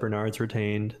knowledge that Bernard's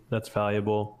retained that's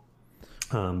valuable.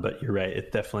 But you're right.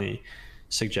 It definitely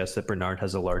suggests that Bernard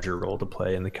has a larger role to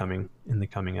play in the coming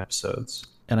episodes.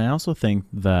 And I also think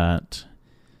that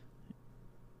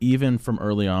even from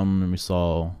early on when we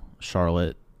saw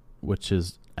Charlotte, which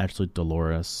is actually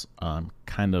Dolores,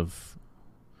 kind of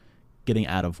getting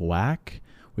out of whack,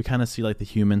 we kind of see like the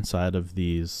human side of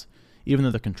these, even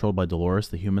though they're controlled by Dolores,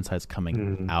 the human side's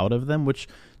coming out of them, which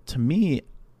to me,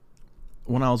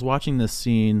 when I was watching this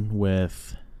scene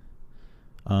with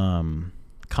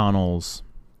Connell's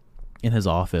in his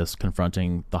office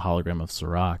confronting the hologram of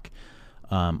Sirach,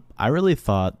 I really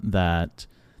thought that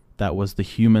was the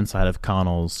human side of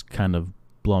Connell's kind of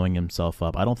blowing himself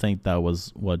up. I don't think that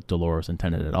was what Dolores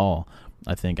intended at all.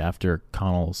 I think after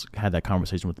Connell's had that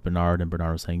conversation with Bernard and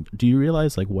Bernard was saying, do you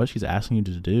realize like what she's asking you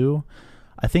to do?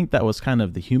 I think that was kind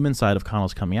of the human side of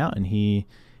Connell's coming out, and he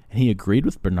agreed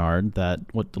with Bernard that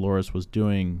what Dolores was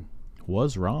doing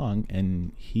was wrong,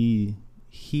 and he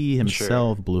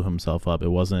himself blew himself up. It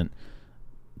wasn't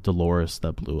Dolores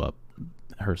that blew up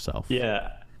herself.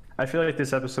 Yeah. I feel like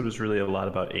this episode was really a lot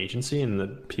about agency and the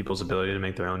people's ability to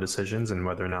make their own decisions and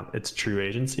whether or not it's true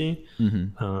agency.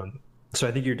 So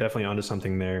I think you're definitely onto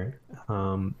something there.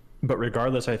 But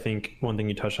regardless, I think one thing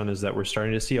you touched on is that we're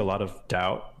starting to see a lot of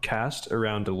doubt cast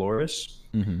around Dolores,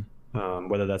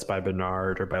 whether that's by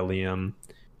Bernard or by Liam.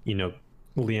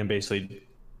 Liam basically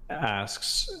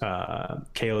asks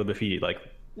Caleb if he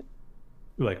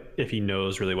if he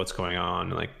knows really what's going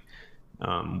on,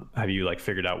 have you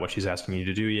figured out what she's asking you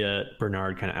to do yet?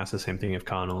 Bernard kind of asks the same thing of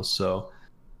Connell. So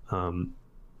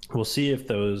we'll see if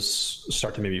those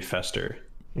start to maybe fester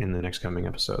in the next coming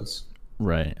episodes.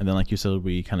 Right. And then like you said,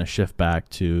 we kind of shift back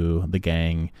to the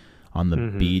gang on the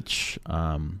beach.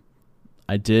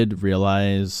 I did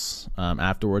realize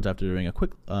afterwards, after doing a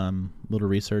quick little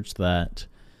research, that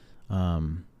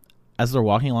as they're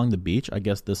walking along the beach, I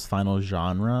guess this final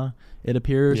genre, it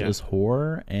appears, is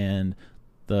horror, and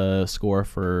the score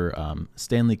for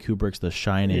Stanley Kubrick's The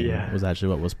Shining was actually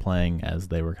what was playing as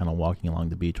they were kind of walking along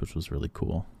the beach, which was really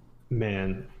cool.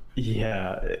 Man,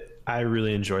 yeah, I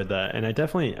really enjoyed that, and I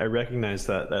recognize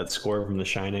that score from The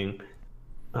Shining,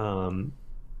 and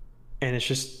it's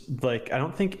just I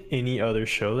don't think any other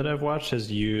show that I've watched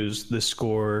has used the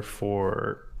score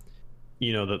for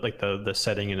the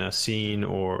setting in a scene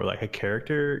or a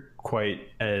character quite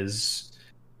as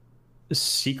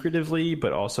secretively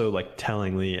but also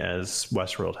tellingly as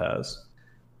Westworld has.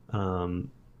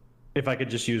 If I could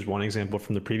just use one example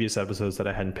from the previous episodes that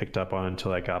I hadn't picked up on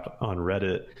until I got on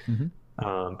Reddit,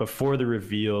 before the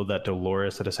reveal that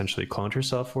Dolores had essentially cloned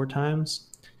herself 4 times,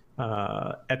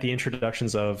 at the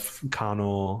introductions of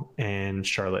Connell and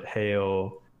Charlotte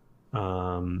Hale,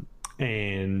 and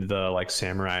the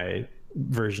samurai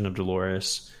version of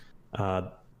Dolores,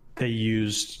 they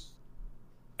used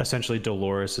essentially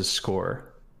Dolores's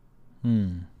score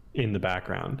in the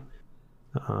background.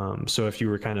 So if you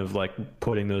were kind of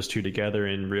putting those two together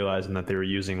and realizing that they were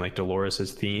using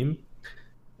Dolores's theme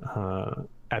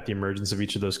at the emergence of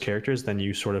each of those characters, then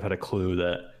you sort of had a clue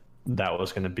that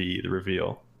was going to be the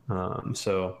reveal.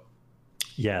 So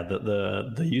yeah,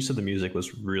 the use of the music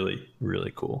was really,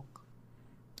 really cool.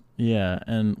 Yeah,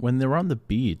 and when they were on the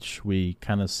beach, we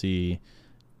kind of see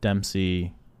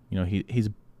Dempsey, he's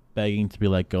begging to be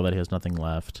let go, that he has nothing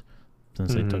left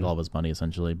since they took all of his money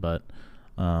essentially, but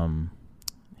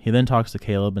he then talks to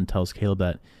Caleb and tells Caleb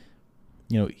that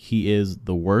he is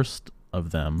the worst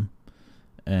of them,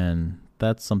 and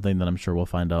that's something that I'm sure we'll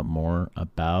find out more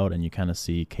about. And you kind of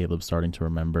see Caleb starting to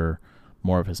remember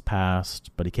more of his past,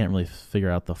 but he can't really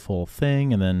figure out the full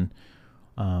thing. And then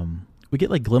We get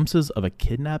like glimpses of a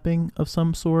kidnapping of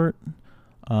some sort.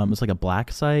 It's like a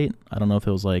black site. I don't know if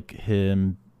it was like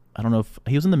him. I don't know if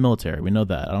he was in the military. We know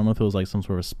that. I don't know if it was like some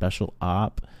sort of special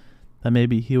op that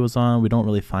maybe he was on. We don't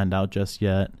really find out just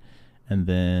yet. And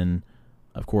then,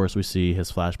 of course, we see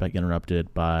his flashback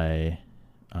interrupted by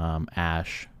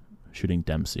Ash shooting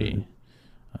Dempsey.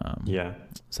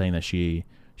 Saying that she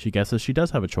guesses she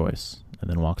does have a choice and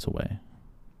then walks away.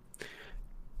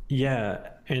 Yeah,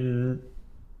 and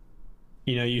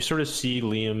you sort of see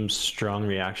Liam's strong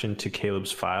reaction to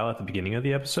Caleb's file at the beginning of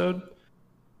the episode.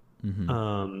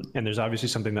 And there's obviously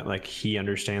something that like he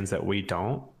understands that we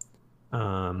don't.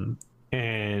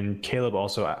 And Caleb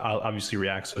also obviously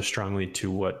reacts so strongly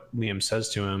to what Liam says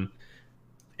to him.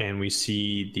 And we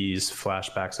see these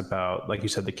flashbacks about, like you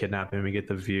said, the kidnapping. We get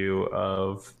the view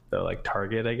of the like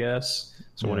target, I guess.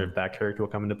 So I wonder if that character will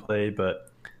come into play.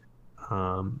 But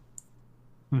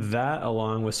that,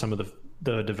 along with some of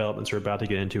the developments we're about to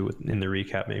get into in the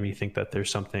recap, made me think that there's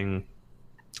something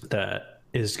that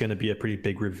is going to be a pretty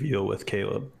big reveal with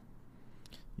Caleb.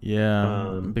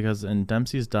 Yeah, because in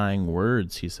Dempsey's dying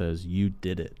words, he says, "You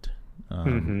did it."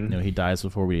 He dies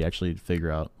before we actually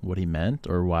figure out what he meant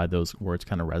or why those words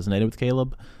kind of resonated with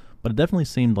Caleb. But it definitely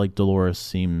seemed like Dolores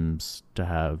seems to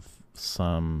have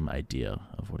some idea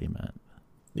of what he meant.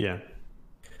 Yeah.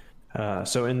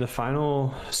 So in the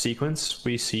final sequence,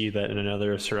 we see that in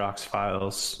another of Sirach's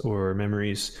files or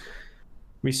memories,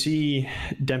 we see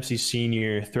Dempsey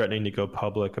Sr. threatening to go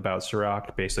public about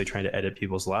Sirach, basically trying to edit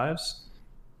people's lives.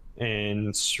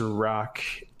 And Sirach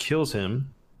kills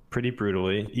him pretty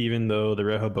brutally, even though the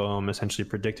Rehoboam essentially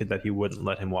predicted that he wouldn't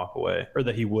let him walk away, or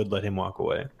that he would let him walk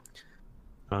away.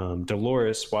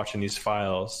 Dolores, watching these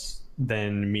files,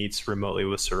 then meets remotely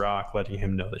with Sirach, letting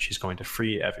him know that she's going to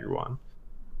free everyone.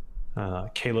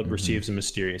 Caleb receives a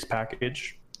mysterious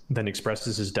package, then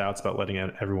expresses his doubts about letting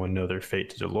everyone know their fate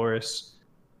to Dolores.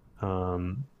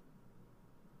 And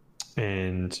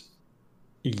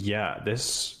yeah,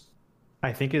 this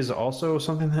I think is also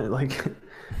something that like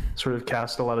sort of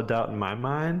cast a lot of doubt in my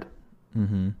mind.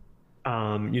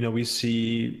 We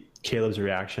see Caleb's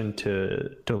reaction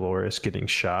to Dolores getting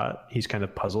shot. He's kind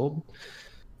of puzzled.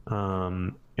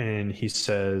 And he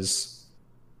says,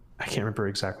 I can't remember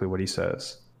exactly what he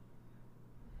says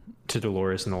to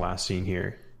Dolores in the last scene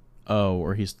here. Oh,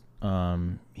 or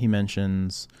he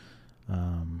mentions,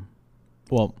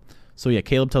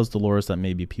 Caleb tells Dolores that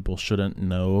maybe people shouldn't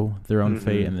know their own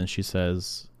fate, and then she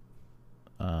says,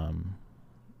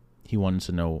 he wanted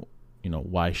to know,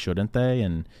 why shouldn't they?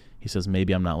 And he says,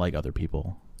 maybe I'm not like other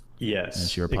people. Yes, and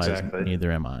she replies, exactly.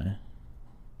 Neither am I.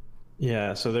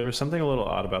 Yeah, so there was something a little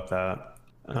odd about that.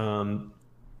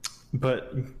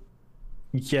 But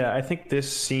yeah, I think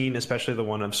this scene, especially the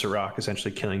one of Sirach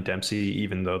essentially killing Dempsey,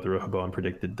 even though the Rehoboam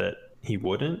predicted that he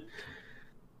wouldn't,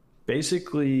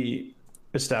 basically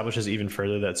establishes even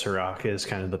further that Sirach is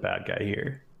kind of the bad guy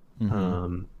here.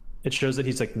 It shows that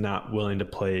he's like not willing to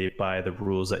play by the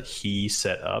rules that he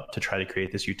set up to try to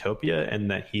create this utopia,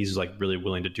 and that he's like really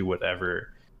willing to do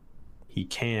whatever he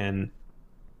can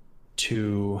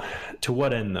to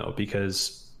what end though?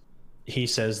 Because he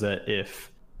says that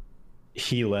if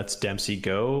he lets Dempsey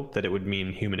go, that it would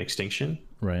mean human extinction.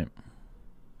 Right.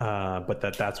 But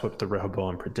that's what the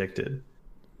Rehoboam predicted.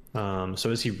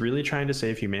 So is he really trying to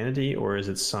save humanity, or is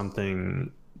it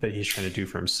something that he's trying to do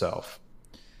for himself?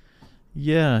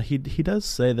 Yeah, he does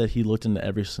say that he looked into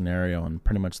every scenario, and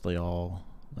pretty much they all,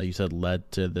 like you said,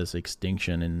 led to this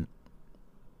extinction,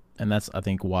 and that's, I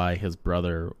think, why his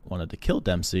brother wanted to kill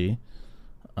Dempsey.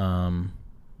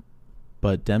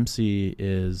 But Dempsey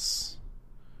is,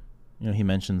 he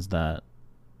mentions that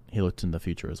he looked in the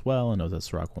future as well and knows that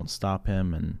Sirach won't stop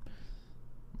him, and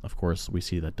of course we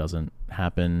see that doesn't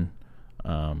happen.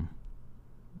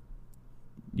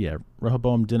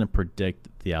 Rehoboam didn't predict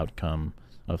the outcome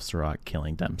of Sirach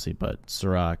killing Dempsey, but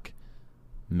Sirach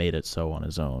made it so on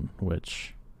his own,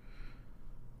 which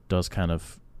does kind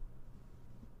of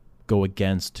go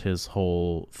against his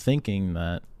whole thinking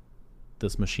that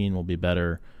this machine will be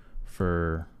better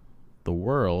for the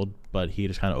world, but he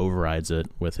just kind of overrides it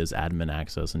with his admin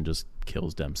access and just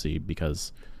kills Dempsey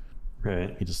because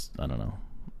he just, I don't know.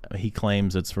 He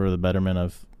claims it's for the betterment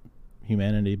of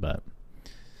humanity, but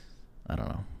I don't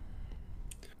know.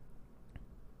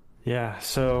 Yeah,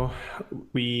 so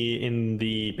in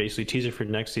the basically teaser for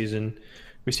next season,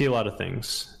 we see a lot of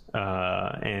things,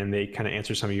 and they kind of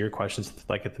answer some of your questions.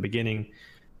 Like at the beginning,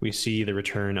 we see the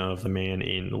return of the man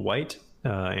in white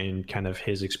and kind of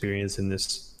his experience in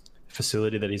this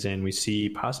facility that he's in. We see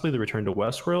possibly the return to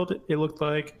Westworld, it looked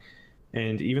like,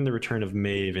 and even the return of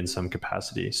Maeve in some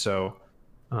capacity. So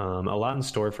A lot in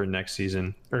store for next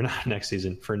season, or not next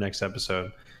season, for next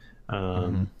episode.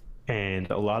 Mm-hmm. And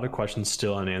a lot of questions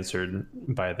still unanswered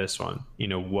by this one.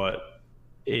 What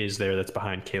is there that's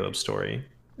behind Caleb's story?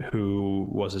 Who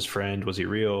was his friend? Was he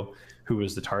real? Who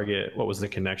was the target? What was the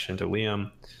connection to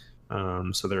Liam?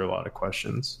 So there are a lot of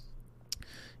questions.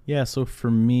 Yeah, so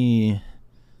for me,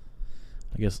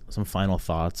 I guess some final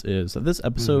thoughts is that this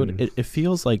episode, it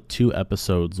feels like 2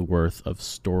 episodes worth of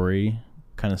story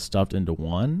kind of stuffed into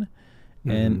one.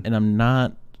 And I'm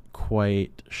not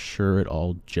quite sure it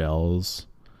all gels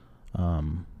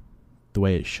the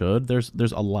way it should. There's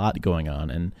a lot going on,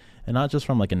 and not just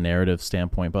from like a narrative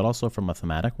standpoint, but also from a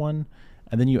thematic one.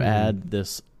 And then you add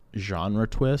this genre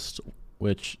twist,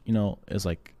 which, is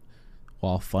like,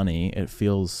 while funny, it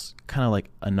feels kind of like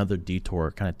another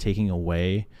detour, kind of taking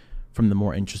away from the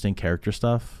more interesting character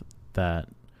stuff that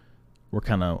we're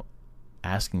kind of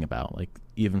asking about. Like,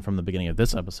 even from the beginning of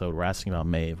this episode, we're asking about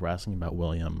Maeve, we're asking about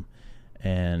William,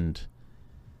 and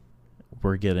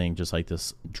we're getting just like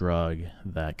this drug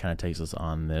that kind of takes us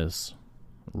on this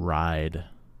ride.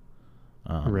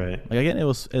 Right. Like, again, it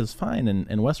was fine, and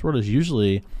Westworld is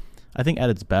usually, I think, at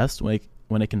its best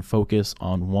when it can focus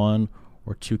on 1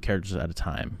 or 2 characters at a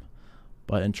time.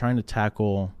 But in trying to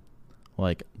tackle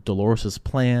like Dolores'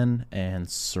 plan and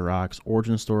Sirach's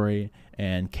origin story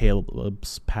and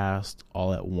Caleb's past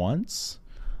all at once,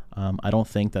 I don't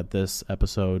think that this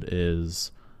episode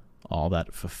is all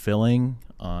that fulfilling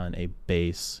on a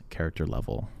base character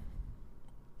level.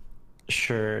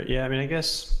 Sure. Yeah, I mean, I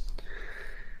guess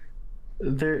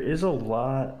there is a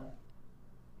lot.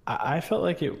 I felt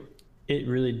like it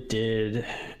really did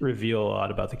reveal a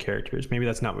lot about the characters. Maybe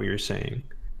that's not what you're saying.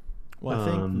 Well, I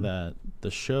think that the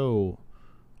show,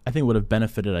 I think, would have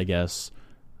benefited, I guess,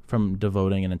 from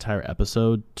devoting an entire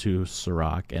episode to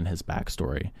Sirach and his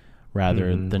backstory,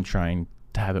 rather than trying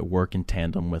to have it work in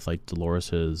tandem with like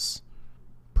Dolores's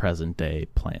present day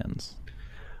plans.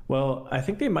 Well, I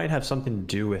think they might have something to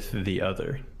do with the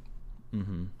other.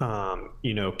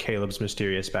 Caleb's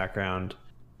mysterious background,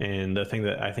 and the thing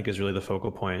that I think is really the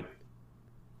focal point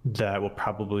that will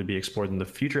probably be explored in the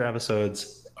future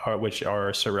episodes, which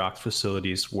are Sirach's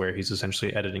facilities where he's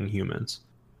essentially editing humans.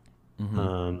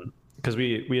 Because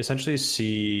we essentially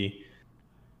see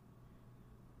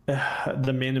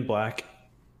the Man in Black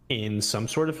in some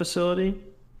sort of facility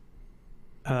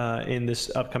in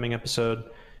this upcoming episode,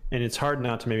 and it's hard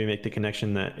not to maybe make the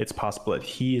connection that it's possible that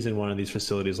he is in one of these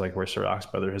facilities, like where Sirach's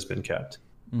brother has been kept.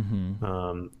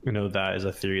 That is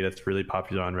a theory that's really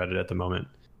popular on Reddit at the moment.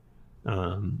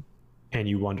 And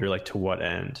you wonder, like, to what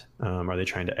end are they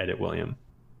trying to edit William?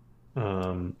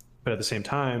 But at the same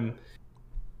time,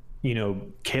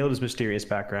 Caleb's mysterious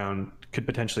background could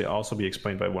potentially also be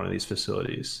explained by one of these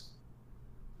facilities.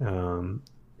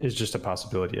 Is just a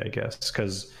possibility, I guess,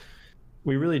 because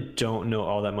we really don't know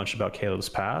all that much about Caleb's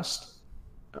past.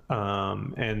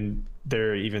 And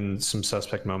there are even some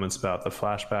suspect moments about the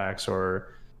flashbacks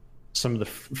or some of the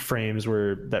frames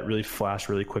that really flash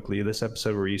really quickly this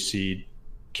episode, where you see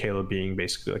Caleb being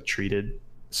basically like treated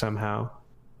somehow.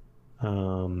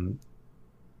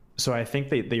 So I think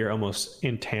they are almost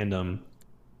in tandem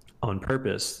on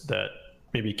purpose, that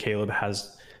maybe Caleb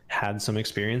has had some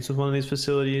experience with one of these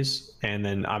facilities, and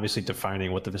then obviously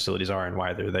defining what the facilities are and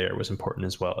why they're there was important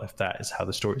as well, if that is how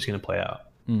the story is going to play out.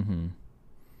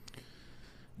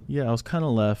 Yeah, I was kind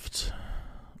of left,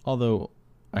 although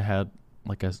I had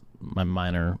my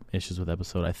minor issues with the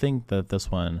episode, I think that this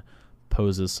one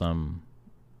poses some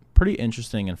pretty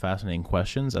interesting and fascinating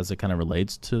questions as it kind of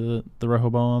relates to the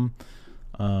Rehoboam.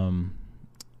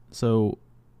 So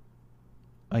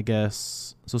I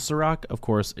guess, so Sirach, of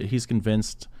course, he's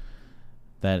convinced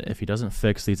that if he doesn't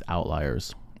fix these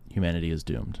outliers, humanity is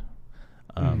doomed.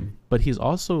 But he's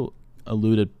also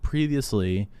alluded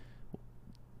previously,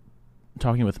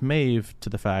 talking with Maeve, to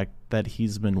the fact that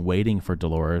he's been waiting for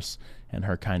Dolores and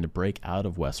her kind to break out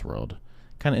of Westworld,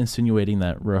 kind of insinuating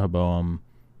that Rehoboam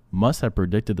must have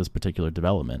predicted this particular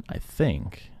development, I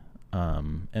think.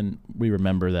 And we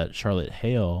remember that Charlotte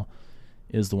Hale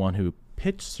is the one who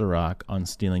pitched Sirach on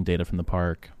stealing data from the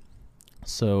park.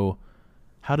 So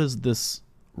how does this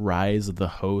rise of the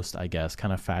host, I guess,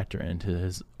 kind of factor into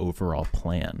his overall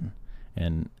plan?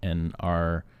 And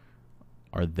are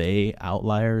they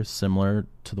outliers similar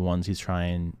to the ones he's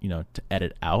trying, to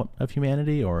edit out of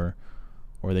humanity, or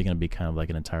are they going to be kind of like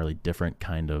an entirely different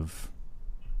kind of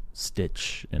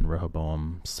stitch in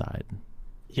Rehoboam's side?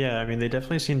 Yeah, I mean, they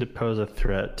definitely seem to pose a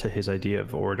threat to his idea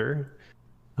of order.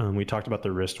 We talked about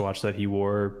the wristwatch that he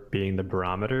wore being the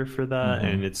barometer for that,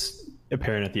 and it's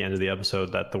apparent at the end of the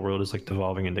episode that the world is like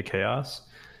devolving into chaos.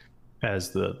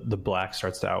 as the black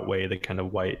starts to outweigh the kind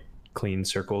of white clean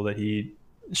circle that he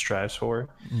strives for.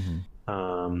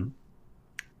 Um,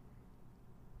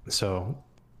 so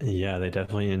yeah, they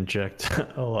definitely inject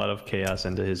a lot of chaos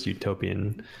into his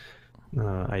utopian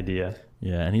idea.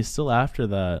 Yeah, and he's still after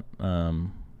that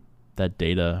that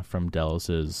data from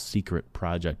Delos's secret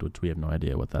project, which we have no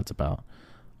idea what that's about.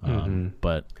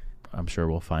 But I'm sure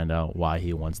we'll find out why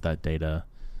he wants that data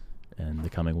in the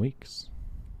coming weeks.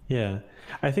 Yeah,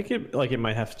 I think it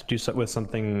might have to do with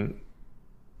something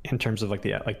in terms of like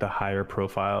the higher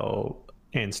profile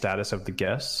and status of the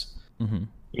guests.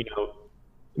 You know,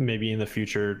 maybe in the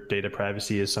future, data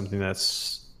privacy is something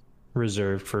that's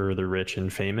reserved for the rich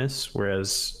and famous,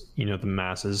 whereas, you know, the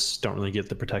masses don't really get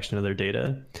the protection of their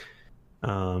data.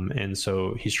 And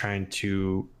so he's trying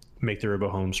to make the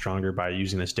RoboHome stronger by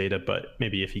using this data, but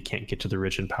maybe if he can't get to the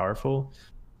rich and powerful,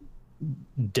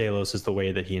 Delos is the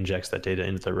way that he injects that data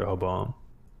into the RoboHome.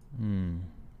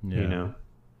 Yeah. You know?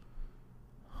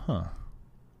 Huh.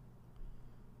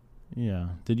 Yeah.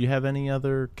 Did you have any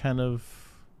other kind of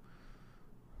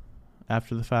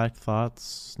after the fact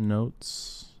thoughts,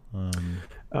 notes?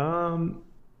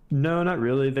 No, not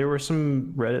really. There were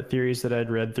some Reddit theories that I'd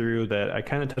read through that I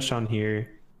kind of touched on here.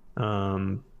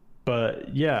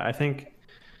 But yeah, I think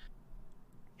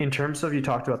in terms of, you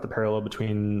talked about the parallel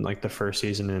between like the first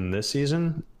season and this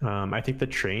season. I think the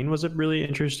train was a really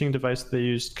interesting device that they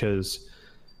used because,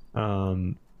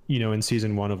 you know, in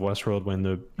season 1 of Westworld, when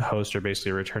the hosts are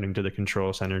basically returning to the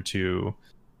control center to,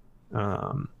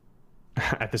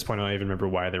 at this point, I don't even remember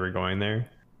why they were going there.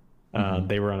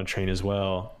 They were on a train as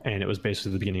well, and it was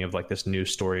basically the beginning of like this new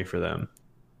story for them.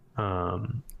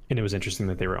 And it was interesting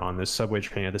that they were on this subway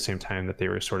train at the same time that they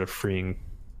were sort of freeing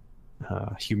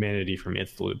humanity from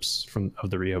its loops of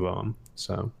the RoboHome.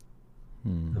 So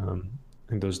I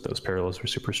think those parallels were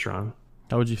super strong.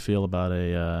 How would you feel about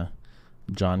a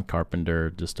John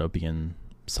Carpenter dystopian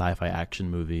sci-fi action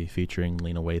movie featuring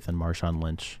Lena Waithe and Marshawn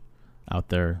Lynch out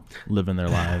there living their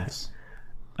lives?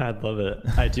 I'd love it.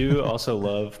 I do also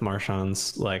love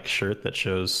Marshawn's like shirt that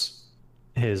shows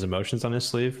his emotions on his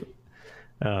sleeve.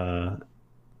 Yeah,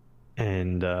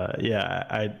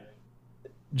 I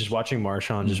just watching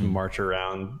Marshawn just march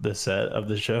around the set of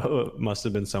the show must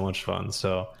have been so much fun.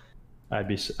 So I'd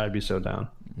be so down.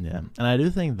 Yeah, and I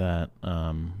do think that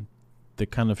the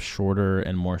kind of shorter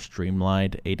and more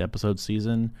streamlined 8-episode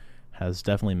season has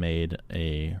definitely made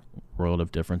a world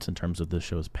of difference in terms of the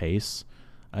show's pace.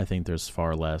 I think there's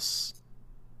far less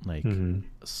like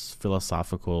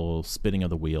philosophical spinning of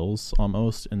the wheels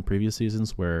almost in previous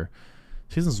seasons, where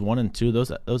seasons 1 and 2,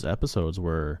 those episodes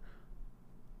were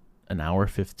an hour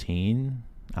 15,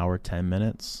 hour 10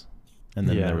 minutes, and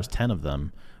then there was 10 of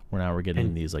them. Where now we're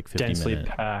getting these like 50 densely minute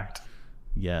packed.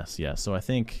 Yes. So I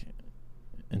think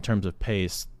in terms of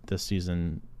pace, this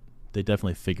season they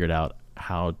definitely figured out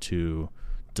how to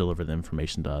deliver the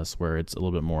information to us where it's a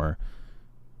little bit more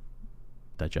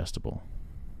digestible.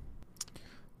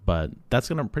 But that's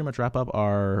going to pretty much wrap up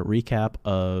our recap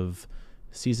of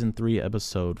season 3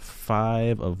 episode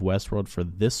 5 of Westworld for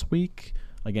this week.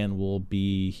 Again, we'll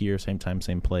be here same time,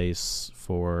 same place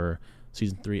for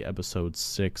season 3 episode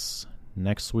 6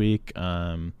 next week.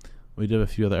 We do have a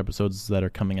few other episodes that are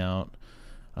coming out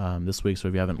this week, so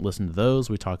if you haven't listened to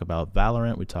those, we talk about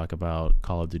Valorant, we talk about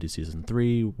Call of Duty season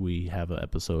 3, we have an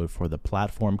episode for The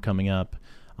Platform coming up.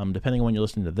 Depending on when you're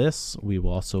listening to this, we will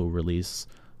also release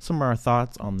some of our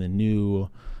thoughts on the new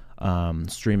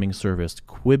streaming service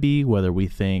Quibi, whether we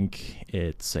think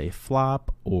it's a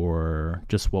flop or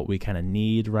just what we kind of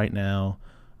need right now.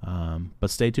 But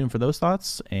stay tuned for those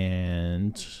thoughts,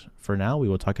 and for now, we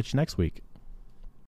will talk at you next week.